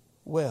free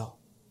will.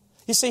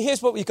 You see,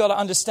 here's what we've got to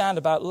understand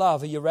about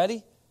love. Are you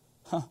ready?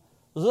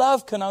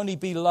 Love can only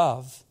be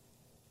love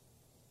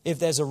if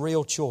there's a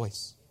real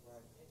choice.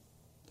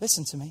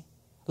 Listen to me.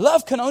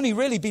 Love can only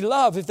really be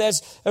love if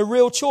there's a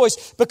real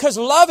choice. Because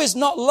love is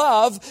not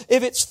love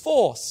if it's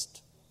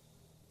forced.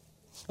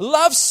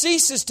 Love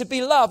ceases to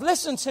be love.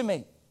 Listen to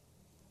me.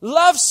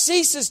 Love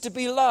ceases to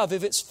be love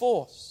if it's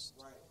forced.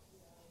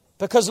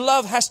 Because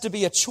love has to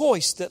be a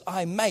choice that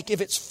I make. If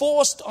it's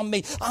forced on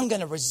me, I'm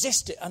going to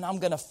resist it and I'm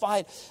going to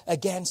fight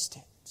against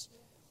it.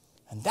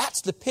 And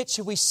that's the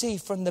picture we see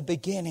from the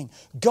beginning.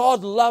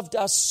 God loved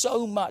us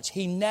so much,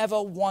 he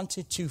never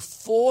wanted to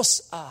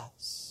force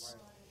us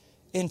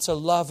into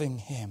loving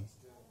him.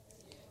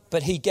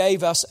 But he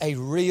gave us a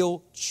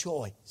real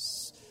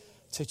choice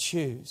to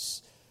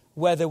choose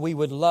whether we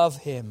would love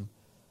him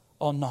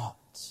or not.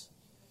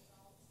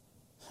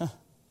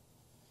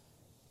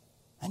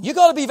 And you've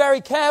got to be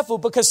very careful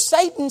because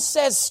Satan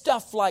says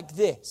stuff like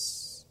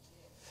this.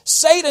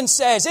 Satan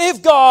says,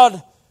 if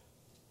God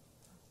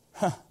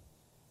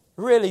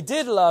really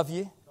did love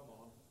you.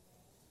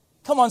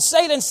 Come on,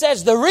 Satan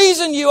says the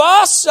reason you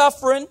are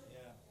suffering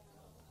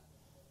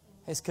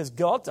is because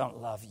God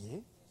don't love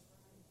you.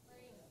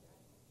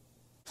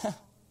 Have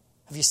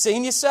you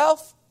seen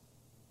yourself?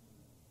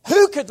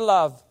 Who could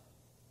love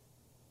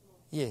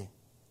you?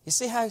 You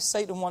see how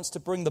Satan wants to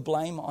bring the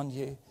blame on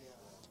you?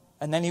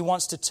 And then he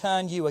wants to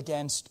turn you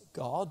against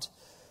God.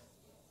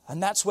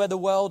 And that's where the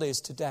world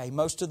is today.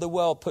 Most of the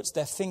world puts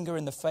their finger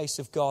in the face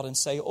of God and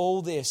say,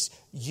 all this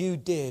you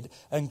did.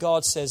 And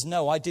God says,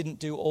 no, I didn't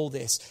do all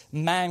this.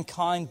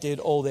 Mankind did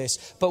all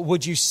this. But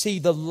would you see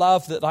the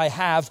love that I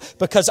have?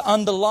 Because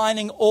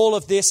underlining all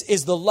of this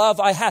is the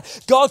love I have.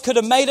 God could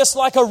have made us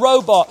like a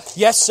robot.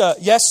 Yes, sir.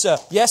 Yes, sir.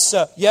 Yes,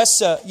 sir. Yes,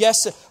 sir.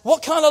 Yes, sir.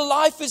 What kind of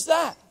life is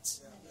that?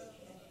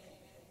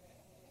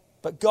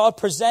 But God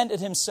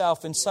presented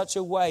himself in such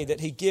a way that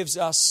he gives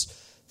us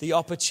the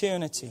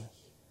opportunity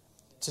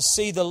to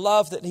see the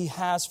love that he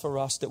has for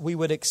us, that we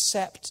would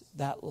accept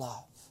that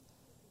love.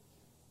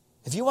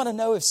 If you want to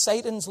know if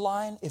Satan's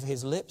lying, if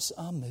his lips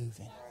are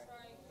moving,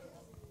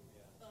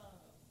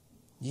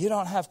 you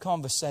don't have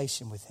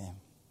conversation with him.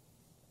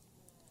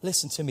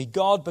 Listen to me.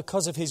 God,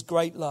 because of his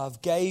great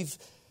love, gave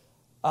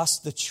us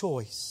the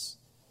choice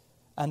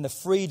and the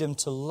freedom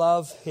to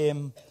love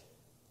him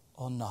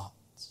or not,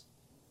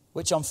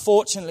 which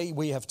unfortunately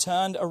we have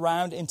turned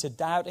around into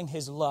doubting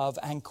his love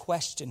and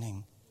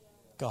questioning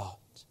God.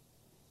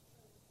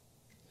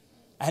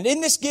 And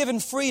in this given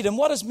freedom,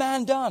 what has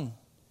man done?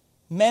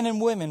 Men and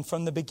women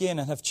from the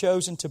beginning have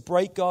chosen to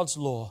break God's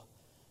law.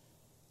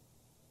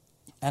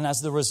 And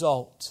as the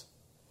result,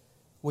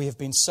 we have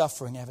been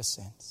suffering ever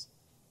since.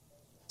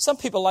 Some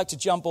people like to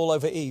jump all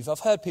over Eve.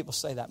 I've heard people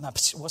say that. Man,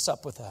 what's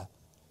up with her?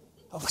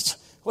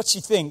 What'd she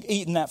think,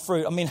 eating that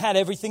fruit? I mean, had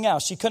everything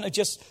else. She couldn't have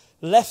just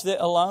left it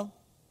alone.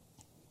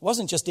 It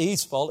wasn't just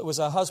Eve's fault. It was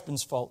her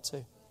husband's fault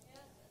too.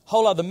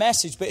 Whole other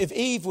message. But if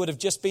Eve would have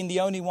just been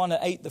the only one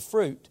that ate the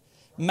fruit,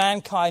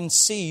 mankind's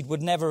seed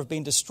would never have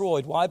been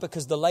destroyed. Why?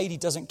 Because the lady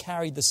doesn't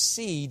carry the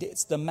seed.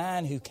 It's the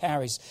man who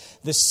carries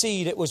the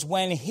seed. It was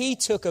when he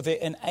took of it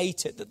and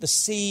ate it that the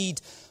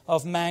seed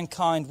of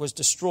mankind was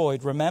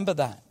destroyed. Remember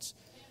that.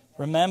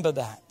 Remember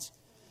that.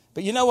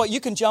 But you know what? You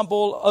can jump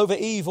all over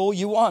Eve all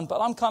you want, but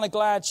I'm kind of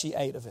glad she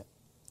ate of it.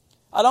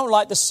 I don't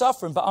like the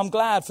suffering, but I'm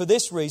glad for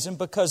this reason,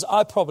 because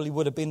I probably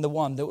would have been the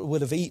one that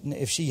would have eaten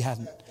it if she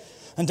hadn't.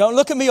 And don't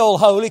look at me all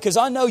holy, because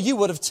I know you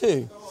would have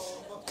too.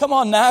 Come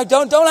on now,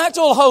 don't act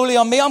all holy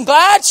on me. I'm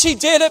glad she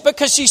did it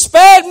because she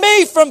spared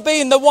me from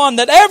being the one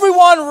that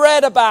everyone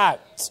read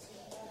about.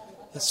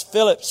 It's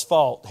Philip's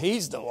fault.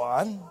 He's the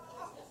one.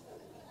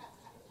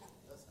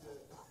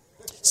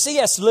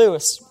 C.S.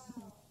 Lewis.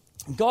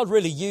 God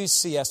really used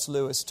C.S.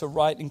 Lewis to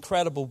write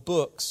incredible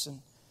books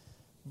and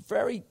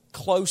very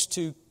close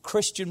to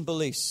Christian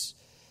beliefs.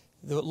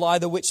 The Lie,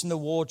 the Witch, and the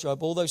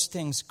Wardrobe, all those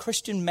things.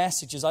 Christian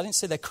messages. I didn't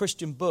say they're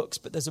Christian books,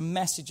 but there's a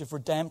message of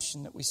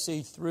redemption that we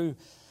see through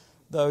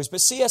those.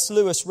 But C.S.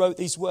 Lewis wrote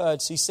these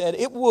words. He said,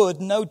 it would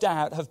no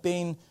doubt have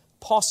been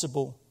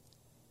possible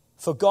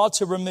for God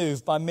to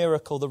remove by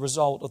miracle the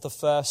result of the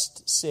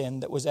first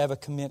sin that was ever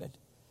committed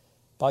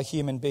by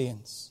human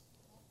beings.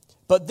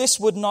 But this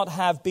would not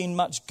have been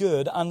much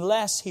good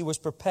unless he was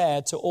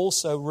prepared to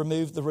also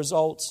remove the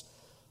results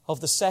of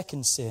the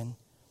second sin,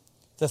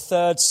 the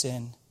third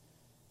sin,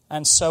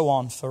 and so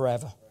on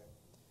forever.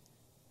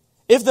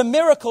 If the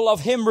miracle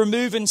of him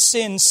removing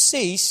sin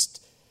ceased,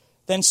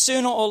 then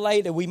sooner or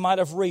later we might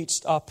have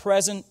reached our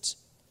present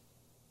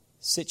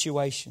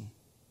situation.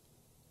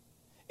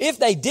 If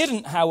they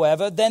didn't,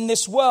 however, then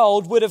this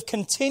world would have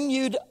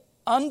continued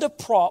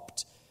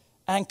underpropped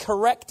and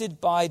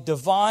corrected by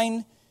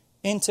divine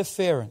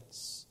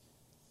interference,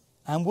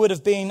 and would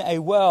have been a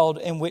world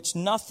in which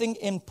nothing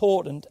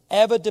important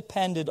ever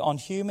depended on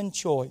human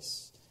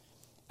choice,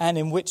 and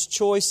in which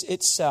choice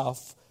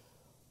itself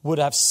would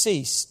have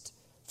ceased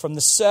from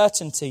the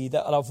certainty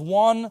that of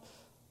one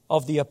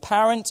of the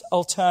apparent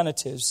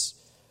alternatives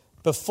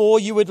before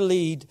you would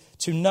lead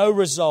to no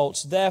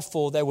results.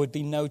 Therefore, there would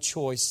be no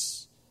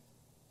choice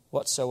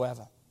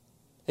whatsoever.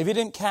 If you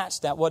didn't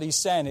catch that, what he's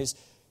saying is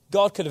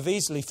God could have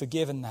easily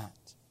forgiven that.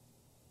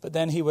 But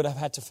then he would have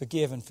had to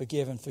forgive and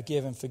forgive and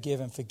forgive and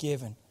forgive and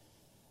forgive.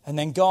 And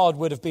then God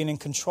would have been in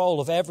control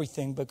of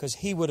everything because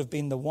he would have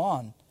been the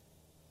one.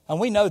 And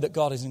we know that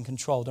God is in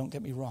control, don't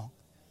get me wrong.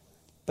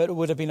 But it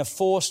would have been a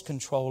forced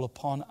control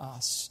upon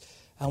us.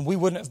 And we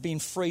wouldn't have been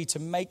free to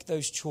make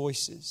those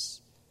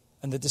choices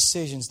and the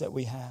decisions that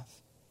we have.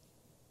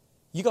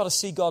 You got to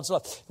see God's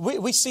love.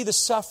 We see the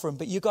suffering,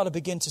 but you got to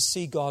begin to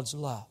see God's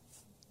love.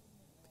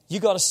 You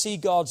got to see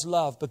God's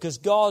love because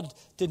God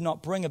did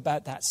not bring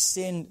about that.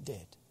 Sin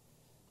did.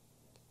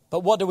 But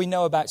what do we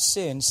know about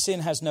sin? Sin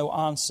has no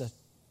answer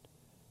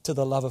to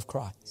the love of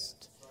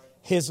Christ.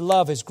 His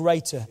love is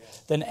greater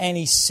than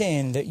any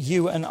sin that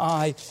you and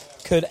I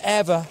could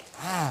ever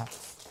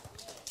have.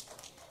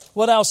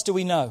 What else do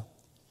we know?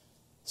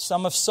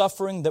 Some of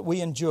suffering that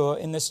we endure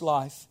in this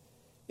life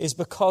is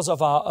because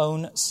of our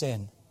own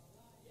sin.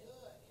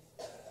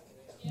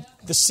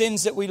 The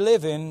sins that we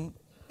live in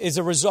is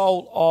a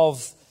result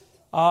of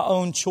our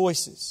own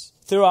choices.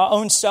 Through our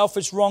own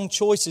selfish, wrong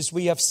choices,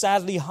 we have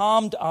sadly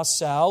harmed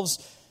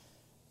ourselves.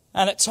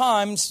 And at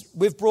times,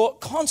 we've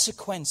brought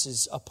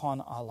consequences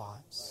upon our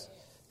lives.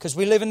 Because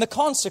we live in the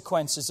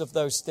consequences of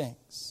those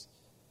things.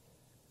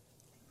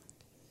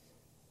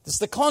 It's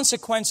the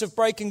consequence of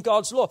breaking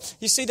God's law.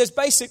 You see, there's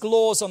basic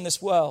laws on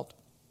this world.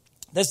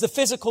 There's the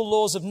physical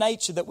laws of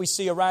nature that we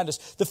see around us.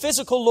 The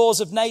physical laws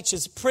of nature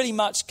pretty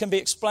much can be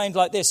explained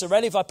like this.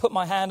 Already, if I put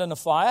my hand in a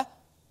fire,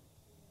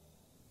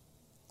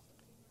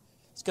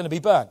 it's going to be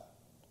burnt.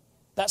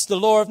 That's the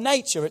law of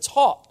nature. It's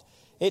hot.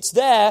 It's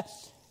there.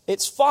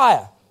 It's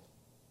fire.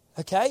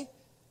 Okay?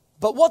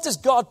 But what does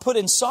God put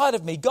inside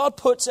of me? God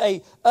puts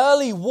a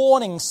early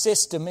warning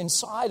system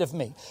inside of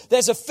me.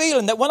 There's a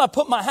feeling that when I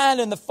put my hand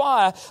in the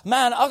fire,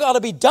 man, I've got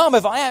to be dumb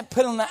if I ain't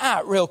pulling that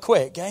out real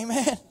quick.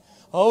 Amen?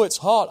 Oh, it's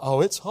hot. Oh,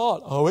 it's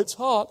hot. Oh, it's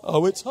hot.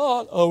 Oh, it's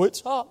hot. Oh,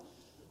 it's hot.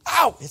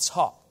 Ow, it's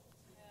hot.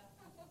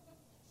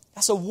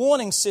 That's a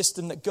warning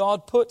system that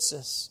God puts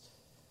us.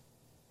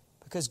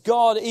 Because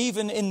God,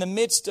 even in the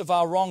midst of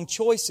our wrong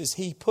choices,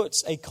 He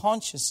puts a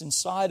conscience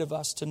inside of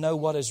us to know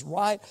what is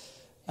right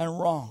and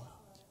wrong.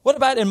 What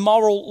about in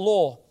moral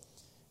law?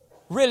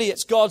 Really,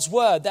 it's God's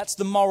word. That's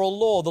the moral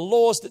law. The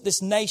laws that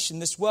this nation,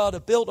 this world are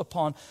built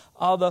upon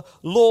are the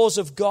laws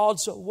of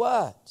God's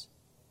word.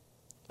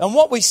 And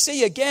what we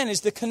see again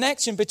is the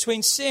connection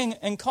between sin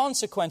and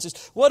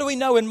consequences. What do we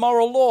know in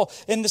moral law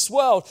in this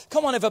world?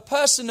 Come on, if a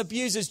person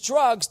abuses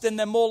drugs, then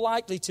they're more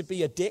likely to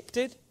be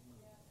addicted.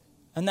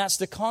 And that's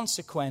the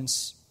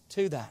consequence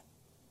to that.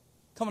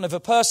 Come on, if a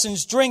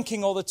person's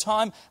drinking all the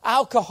time,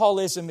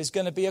 alcoholism is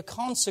going to be a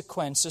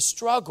consequence, a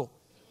struggle.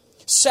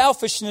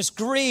 Selfishness,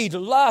 greed,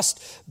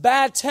 lust,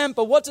 bad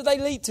temper, what do they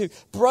lead to?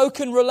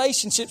 Broken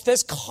relationships.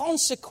 There's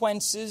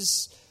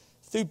consequences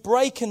through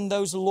breaking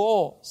those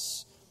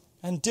laws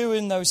and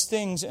doing those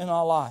things in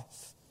our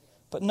life.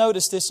 But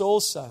notice this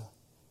also.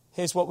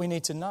 Here's what we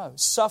need to know.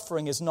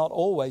 Suffering is not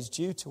always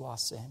due to our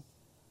sin.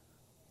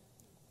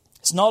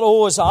 It's not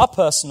always our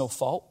personal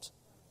fault.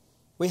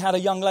 We had a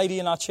young lady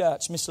in our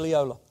church, Miss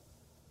Leola.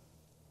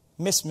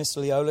 Miss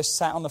Leola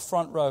sat on the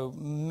front row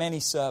many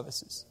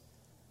services.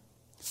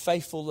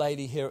 Faithful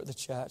lady here at the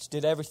church.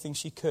 Did everything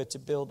she could to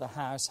build the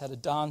house. Had a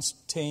dance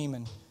team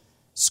and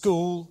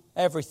school.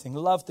 Everything.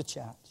 Loved the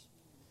church.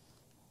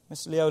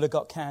 Miss Leola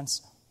got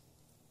cancer.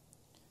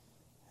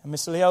 And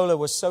Miss Leola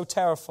was so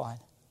terrified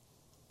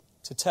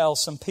to tell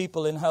some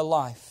people in her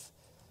life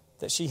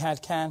that she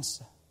had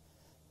cancer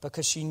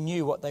because she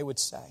knew what they would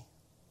say.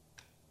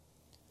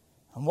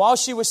 And while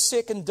she was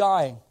sick and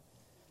dying,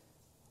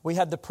 we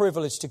had the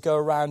privilege to go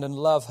around and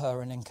love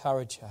her and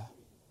encourage her.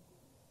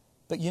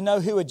 But you know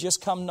who had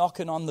just come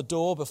knocking on the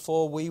door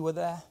before we were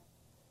there?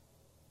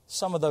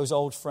 Some of those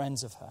old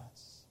friends of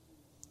hers.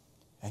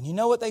 And you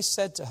know what they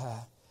said to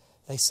her?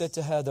 They said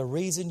to her, the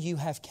reason you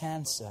have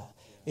cancer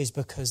is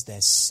because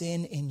there's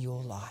sin in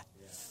your life.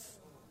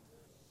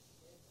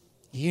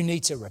 You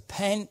need to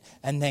repent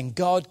and then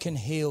God can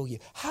heal you.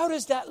 How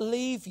does that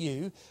leave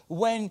you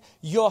when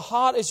your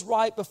heart is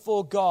right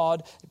before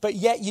God, but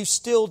yet you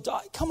still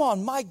die? Come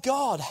on, my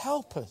God,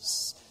 help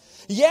us.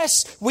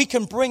 Yes, we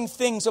can bring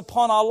things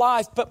upon our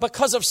life, but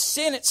because of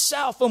sin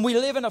itself and we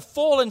live in a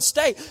fallen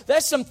state,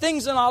 there's some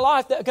things in our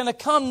life that are going to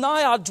come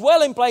nigh our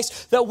dwelling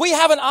place that we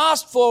haven't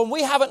asked for and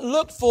we haven't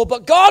looked for,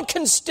 but God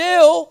can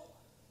still,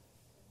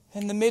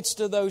 in the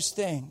midst of those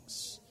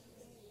things,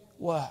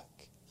 work.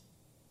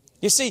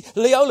 You see,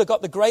 Leola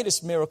got the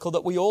greatest miracle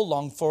that we all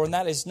long for, and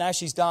that is now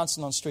she's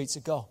dancing on streets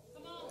of gold.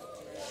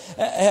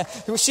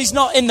 She's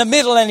not in the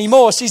middle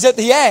anymore. She's at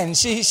the end.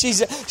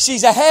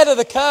 She's ahead of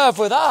the curve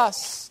with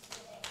us.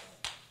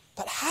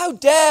 But how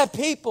dare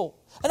people?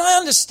 And I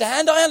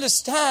understand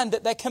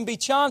that there can be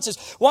chances.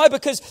 Why?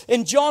 Because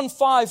in John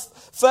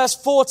 5, verse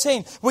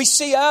 14, we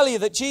see earlier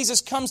that Jesus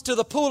comes to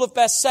the pool of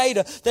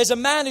Bethsaida. There's a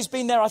man who's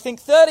been there, I think,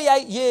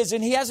 38 years,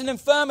 and he has an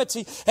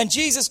infirmity. And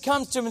Jesus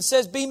comes to him and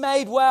says, be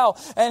made well.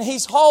 And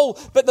he's whole.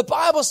 But the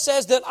Bible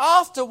says that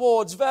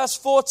afterwards, verse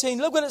 14,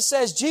 look what it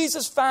says.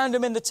 Jesus found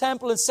him in the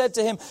temple and said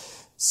to him,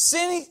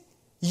 sin,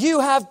 you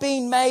have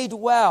been made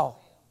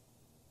well.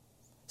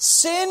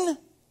 Sin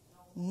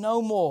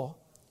no more,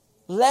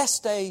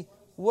 lest a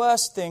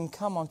worse thing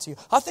come onto you.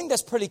 I think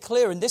that's pretty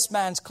clear in this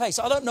man's case.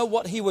 I don't know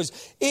what he was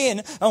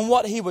in and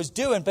what he was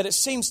doing, but it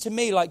seems to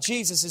me like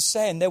Jesus is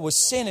saying there was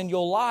sin in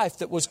your life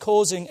that was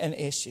causing an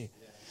issue.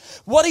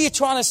 What are you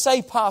trying to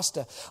say,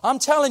 Pastor? I'm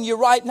telling you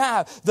right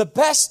now, the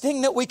best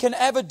thing that we can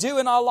ever do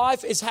in our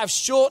life is have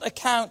short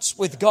accounts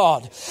with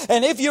God.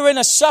 And if you're in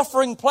a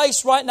suffering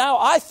place right now,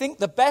 I think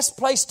the best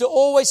place to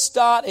always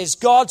start is,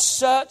 God,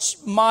 search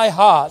my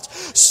heart.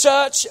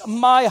 Search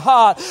my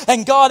heart.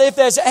 And God, if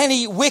there's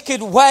any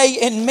wicked way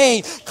in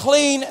me,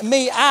 clean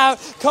me out.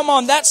 Come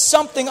on, that's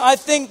something I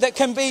think that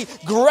can be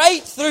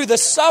great through the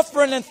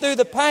suffering and through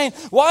the pain.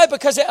 Why?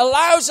 Because it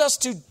allows us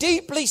to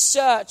deeply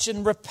search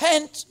and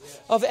repent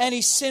of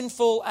any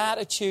sinful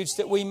attitudes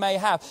that we may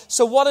have.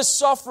 So what does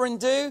suffering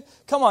do?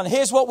 Come on,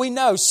 here's what we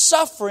know.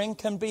 Suffering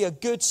can be a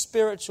good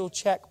spiritual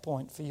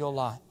checkpoint for your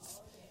life.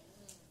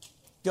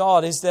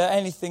 God, is there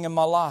anything in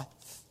my life?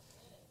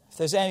 If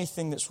there's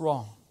anything that's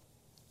wrong.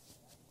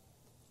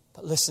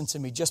 But listen to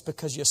me, just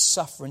because you're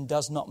suffering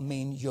does not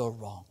mean you're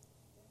wrong.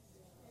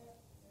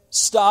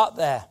 Start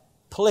there,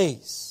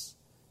 please.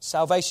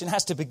 Salvation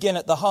has to begin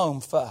at the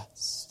home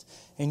first.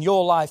 In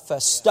your life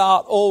first.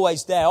 Start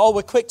always there. Oh,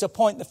 we're quick to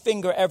point the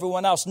finger at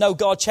everyone else. No,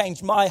 God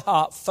changed my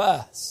heart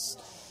first.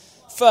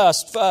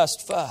 First.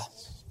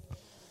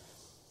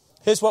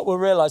 Here's what we'll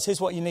realize. Here's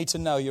what you need to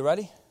know. You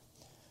ready?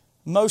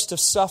 Most of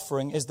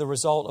suffering is the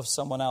result of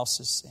someone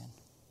else's sin.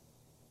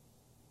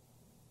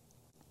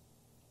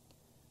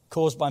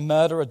 Caused by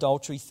murder,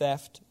 adultery,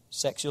 theft,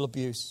 sexual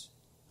abuse,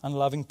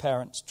 unloving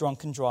parents,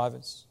 drunken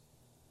drivers,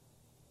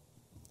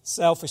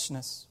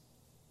 selfishness.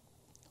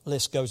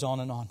 List goes on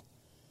and on.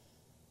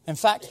 In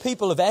fact,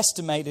 people have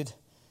estimated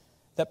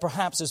that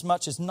perhaps as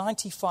much as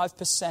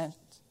 95%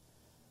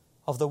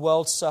 of the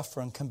world's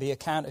suffering can be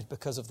accounted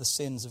because of the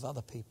sins of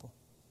other people.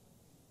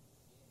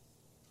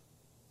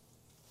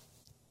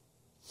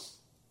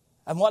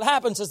 And what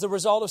happens as the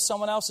result of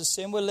someone else's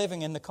sin? We're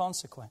living in the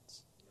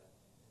consequence.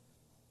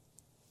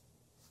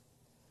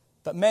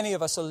 But many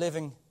of us are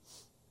living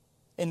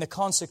in the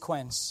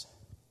consequence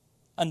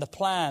and the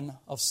plan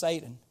of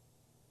Satan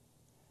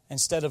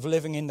instead of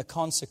living in the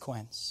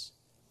consequence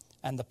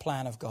and the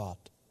plan of God.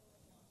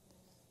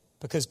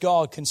 Because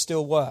God can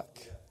still work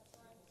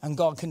and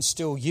God can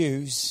still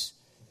use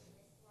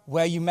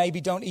where you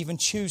maybe don't even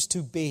choose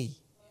to be.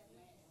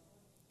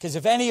 Because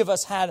if any of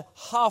us had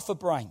half a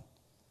brain,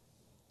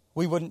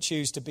 we wouldn't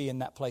choose to be in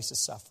that place of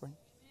suffering.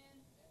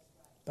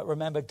 But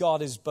remember,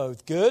 God is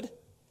both good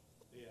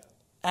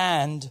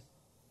and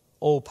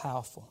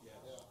all-powerful.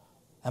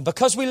 And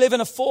because we live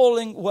in a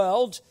falling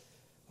world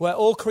where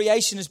all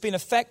creation has been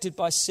affected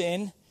by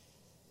sin,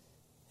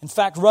 in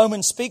fact,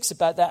 Romans speaks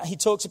about that. He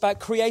talks about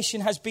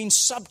creation has been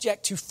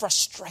subject to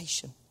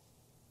frustration.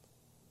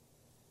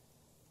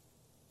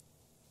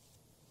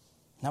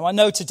 Now, I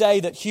know today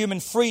that human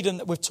freedom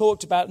that we've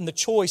talked about and the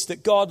choice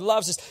that God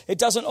loves us, it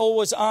doesn't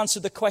always answer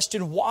the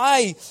question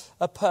why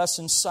a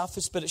person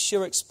suffers, but it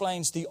sure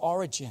explains the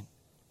origin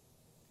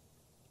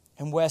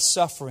and where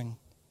suffering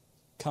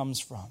comes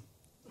from.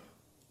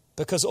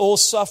 Because all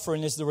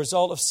suffering is the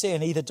result of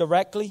sin, either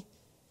directly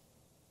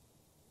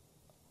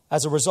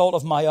as a result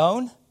of my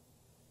own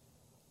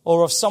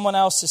or of someone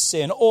else's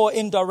sin, or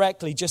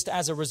indirectly just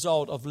as a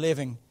result of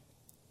living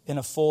in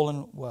a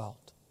fallen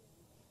world.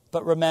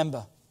 But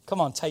remember, come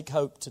on, take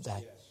hope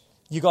today.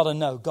 You got to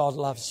know God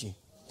loves you.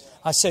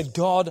 I said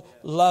God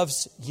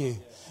loves you.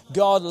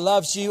 God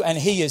loves you, and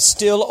He is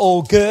still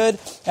all good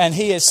and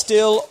He is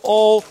still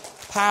all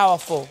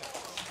powerful.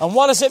 And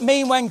what does it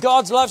mean when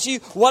God loves you?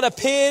 What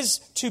appears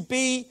to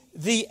be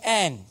the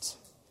end.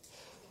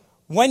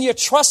 When you're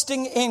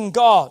trusting in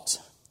God,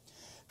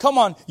 come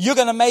on, you're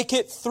going to make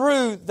it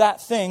through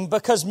that thing,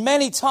 because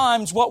many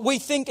times what we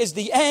think is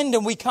the end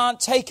and we can't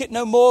take it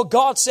no more,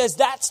 God says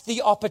that's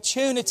the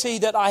opportunity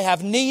that I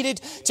have needed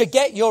to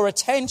get your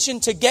attention,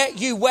 to get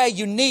you where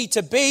you need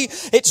to be.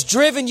 It's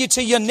driven you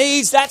to your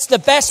knees. That's the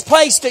best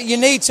place that you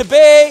need to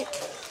be.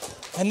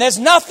 And there's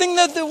nothing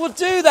that will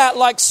do that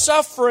like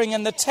suffering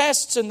and the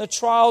tests and the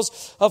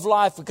trials of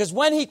life. Because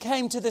when He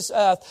came to this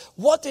earth,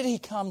 what did He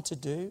come to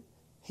do?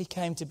 He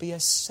came to be a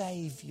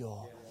Savior.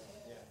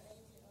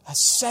 A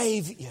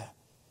Savior.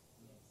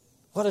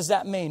 What does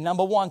that mean?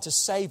 Number one, to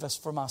save us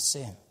from our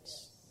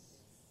sins.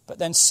 But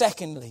then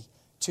secondly,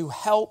 to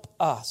help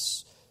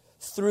us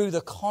through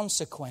the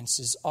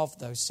consequences of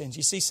those sins.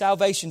 You see,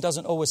 salvation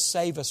doesn't always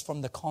save us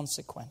from the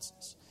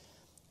consequences.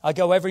 I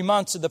go every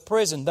month to the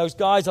prison. Those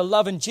guys are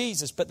loving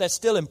Jesus, but they're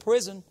still in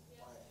prison.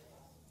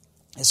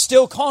 There's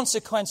still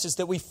consequences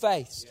that we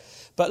face.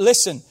 But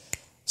listen,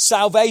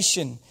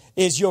 salvation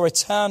is your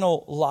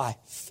eternal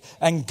life.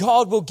 And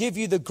God will give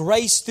you the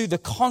grace through the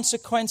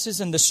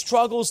consequences and the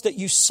struggles that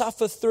you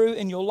suffer through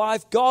in your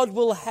life. God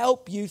will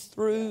help you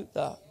through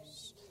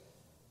those.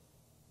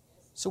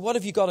 So what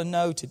have you got to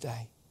know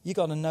today? You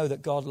got to know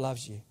that God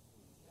loves you.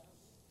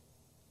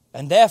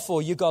 And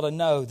therefore, you got to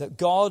know that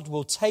God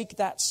will take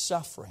that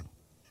suffering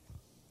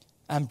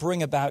and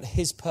bring about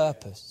His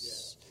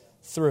purpose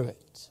through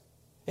it.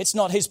 It's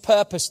not His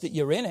purpose that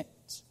you're in it,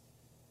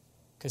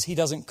 because He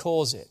doesn't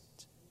cause it,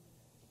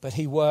 but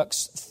He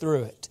works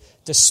through it.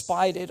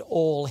 Despite it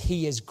all,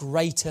 He is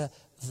greater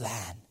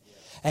than.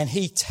 And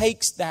He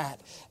takes that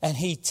and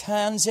He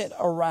turns it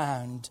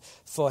around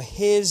for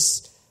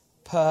His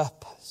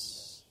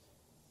purpose.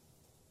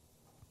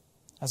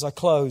 As I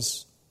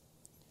close,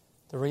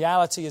 the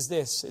reality is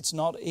this: it's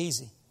not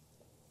easy.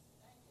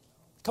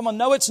 Come on,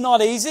 no, it's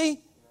not easy.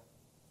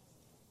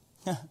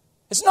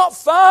 It's not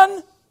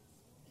fun.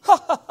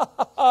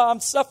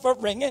 I'm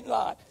suffering in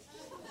life.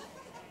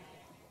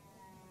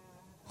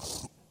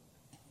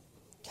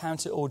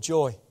 Count it all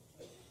joy.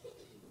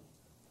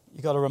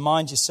 You've got to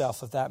remind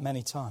yourself of that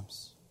many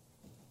times.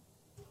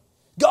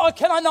 God,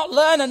 can I not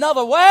learn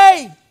another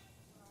way?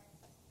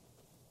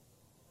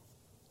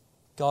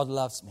 God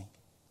loves me.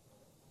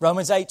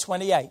 Romans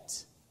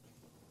 8:28.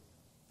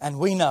 And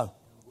we know.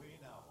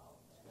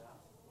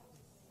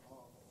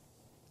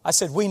 I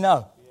said we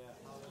know.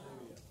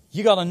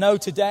 You got to know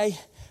today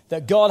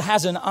that God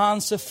has an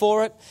answer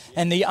for it.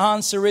 And the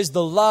answer is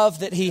the love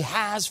that He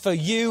has for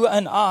you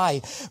and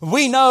I.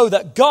 We know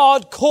that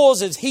God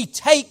causes, He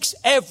takes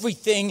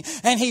everything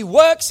and He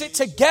works it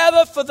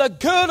together for the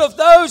good of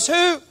those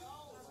who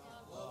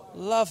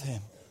love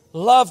Him.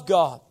 Love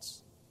God.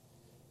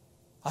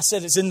 I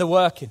said it's in the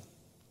working.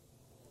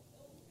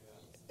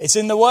 It's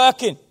in the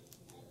working.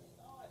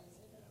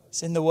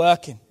 It's in the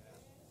working.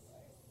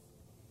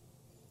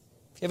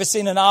 You ever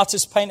seen an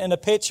artist painting a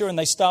picture and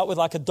they start with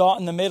like a dot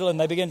in the middle and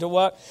they begin to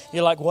work?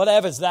 You're like,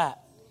 whatever's that?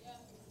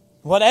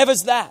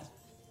 Whatever's that?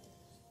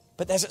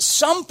 But there's at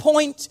some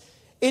point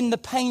in the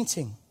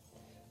painting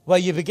where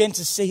you begin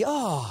to see,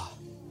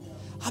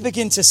 I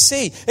begin to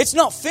see. It's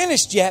not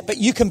finished yet, but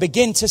you can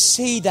begin to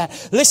see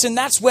that. Listen,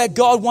 that's where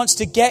God wants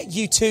to get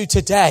you to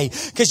today.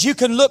 Because you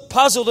can look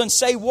puzzled and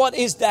say, what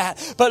is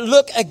that? But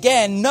look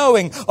again,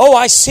 knowing,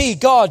 I see,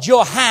 God,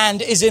 your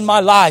hand is in my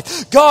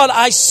life. God,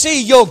 I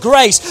see your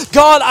grace.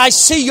 God, I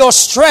see your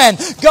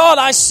strength. God,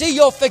 I see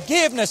your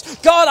forgiveness.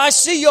 God, I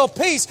see your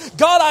peace.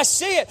 God, I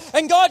see it.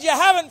 And God, you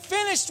haven't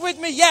finished with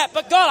me yet,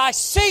 but God, I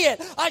see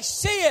it. I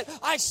see it.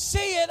 I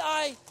see it.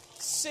 I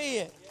see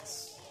it.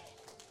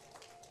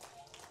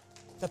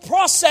 The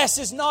process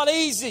is not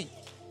easy,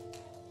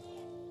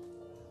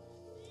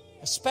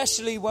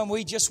 especially when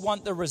we just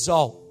want the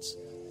result.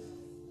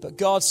 But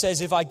God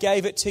says, if I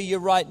gave it to you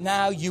right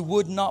now, you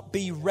would not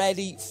be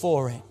ready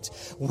for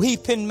it.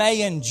 Weeping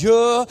may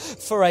endure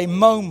for a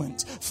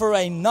moment, for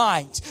a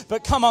night.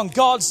 But come on,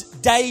 God's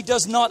day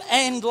does not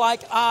end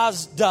like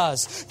ours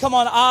does. Come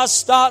on, ours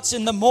starts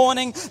in the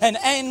morning and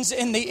ends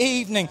in the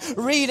evening.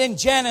 Read in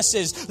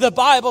Genesis, the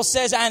Bible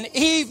says, and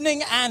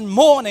evening and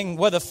morning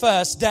were the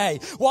first day.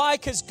 Why?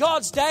 Because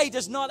God's day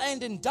does not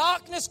end in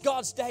darkness.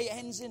 God's day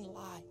ends in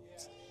light.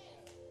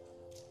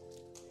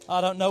 I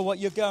don't know what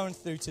you're going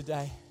through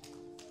today,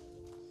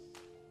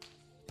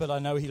 but I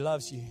know He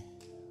loves you.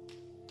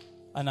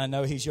 And I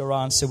know He's your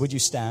answer. Would you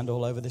stand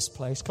all over this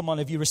place? Come on,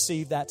 if you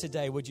received that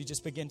today, would you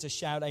just begin to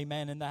shout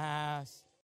amen in the house?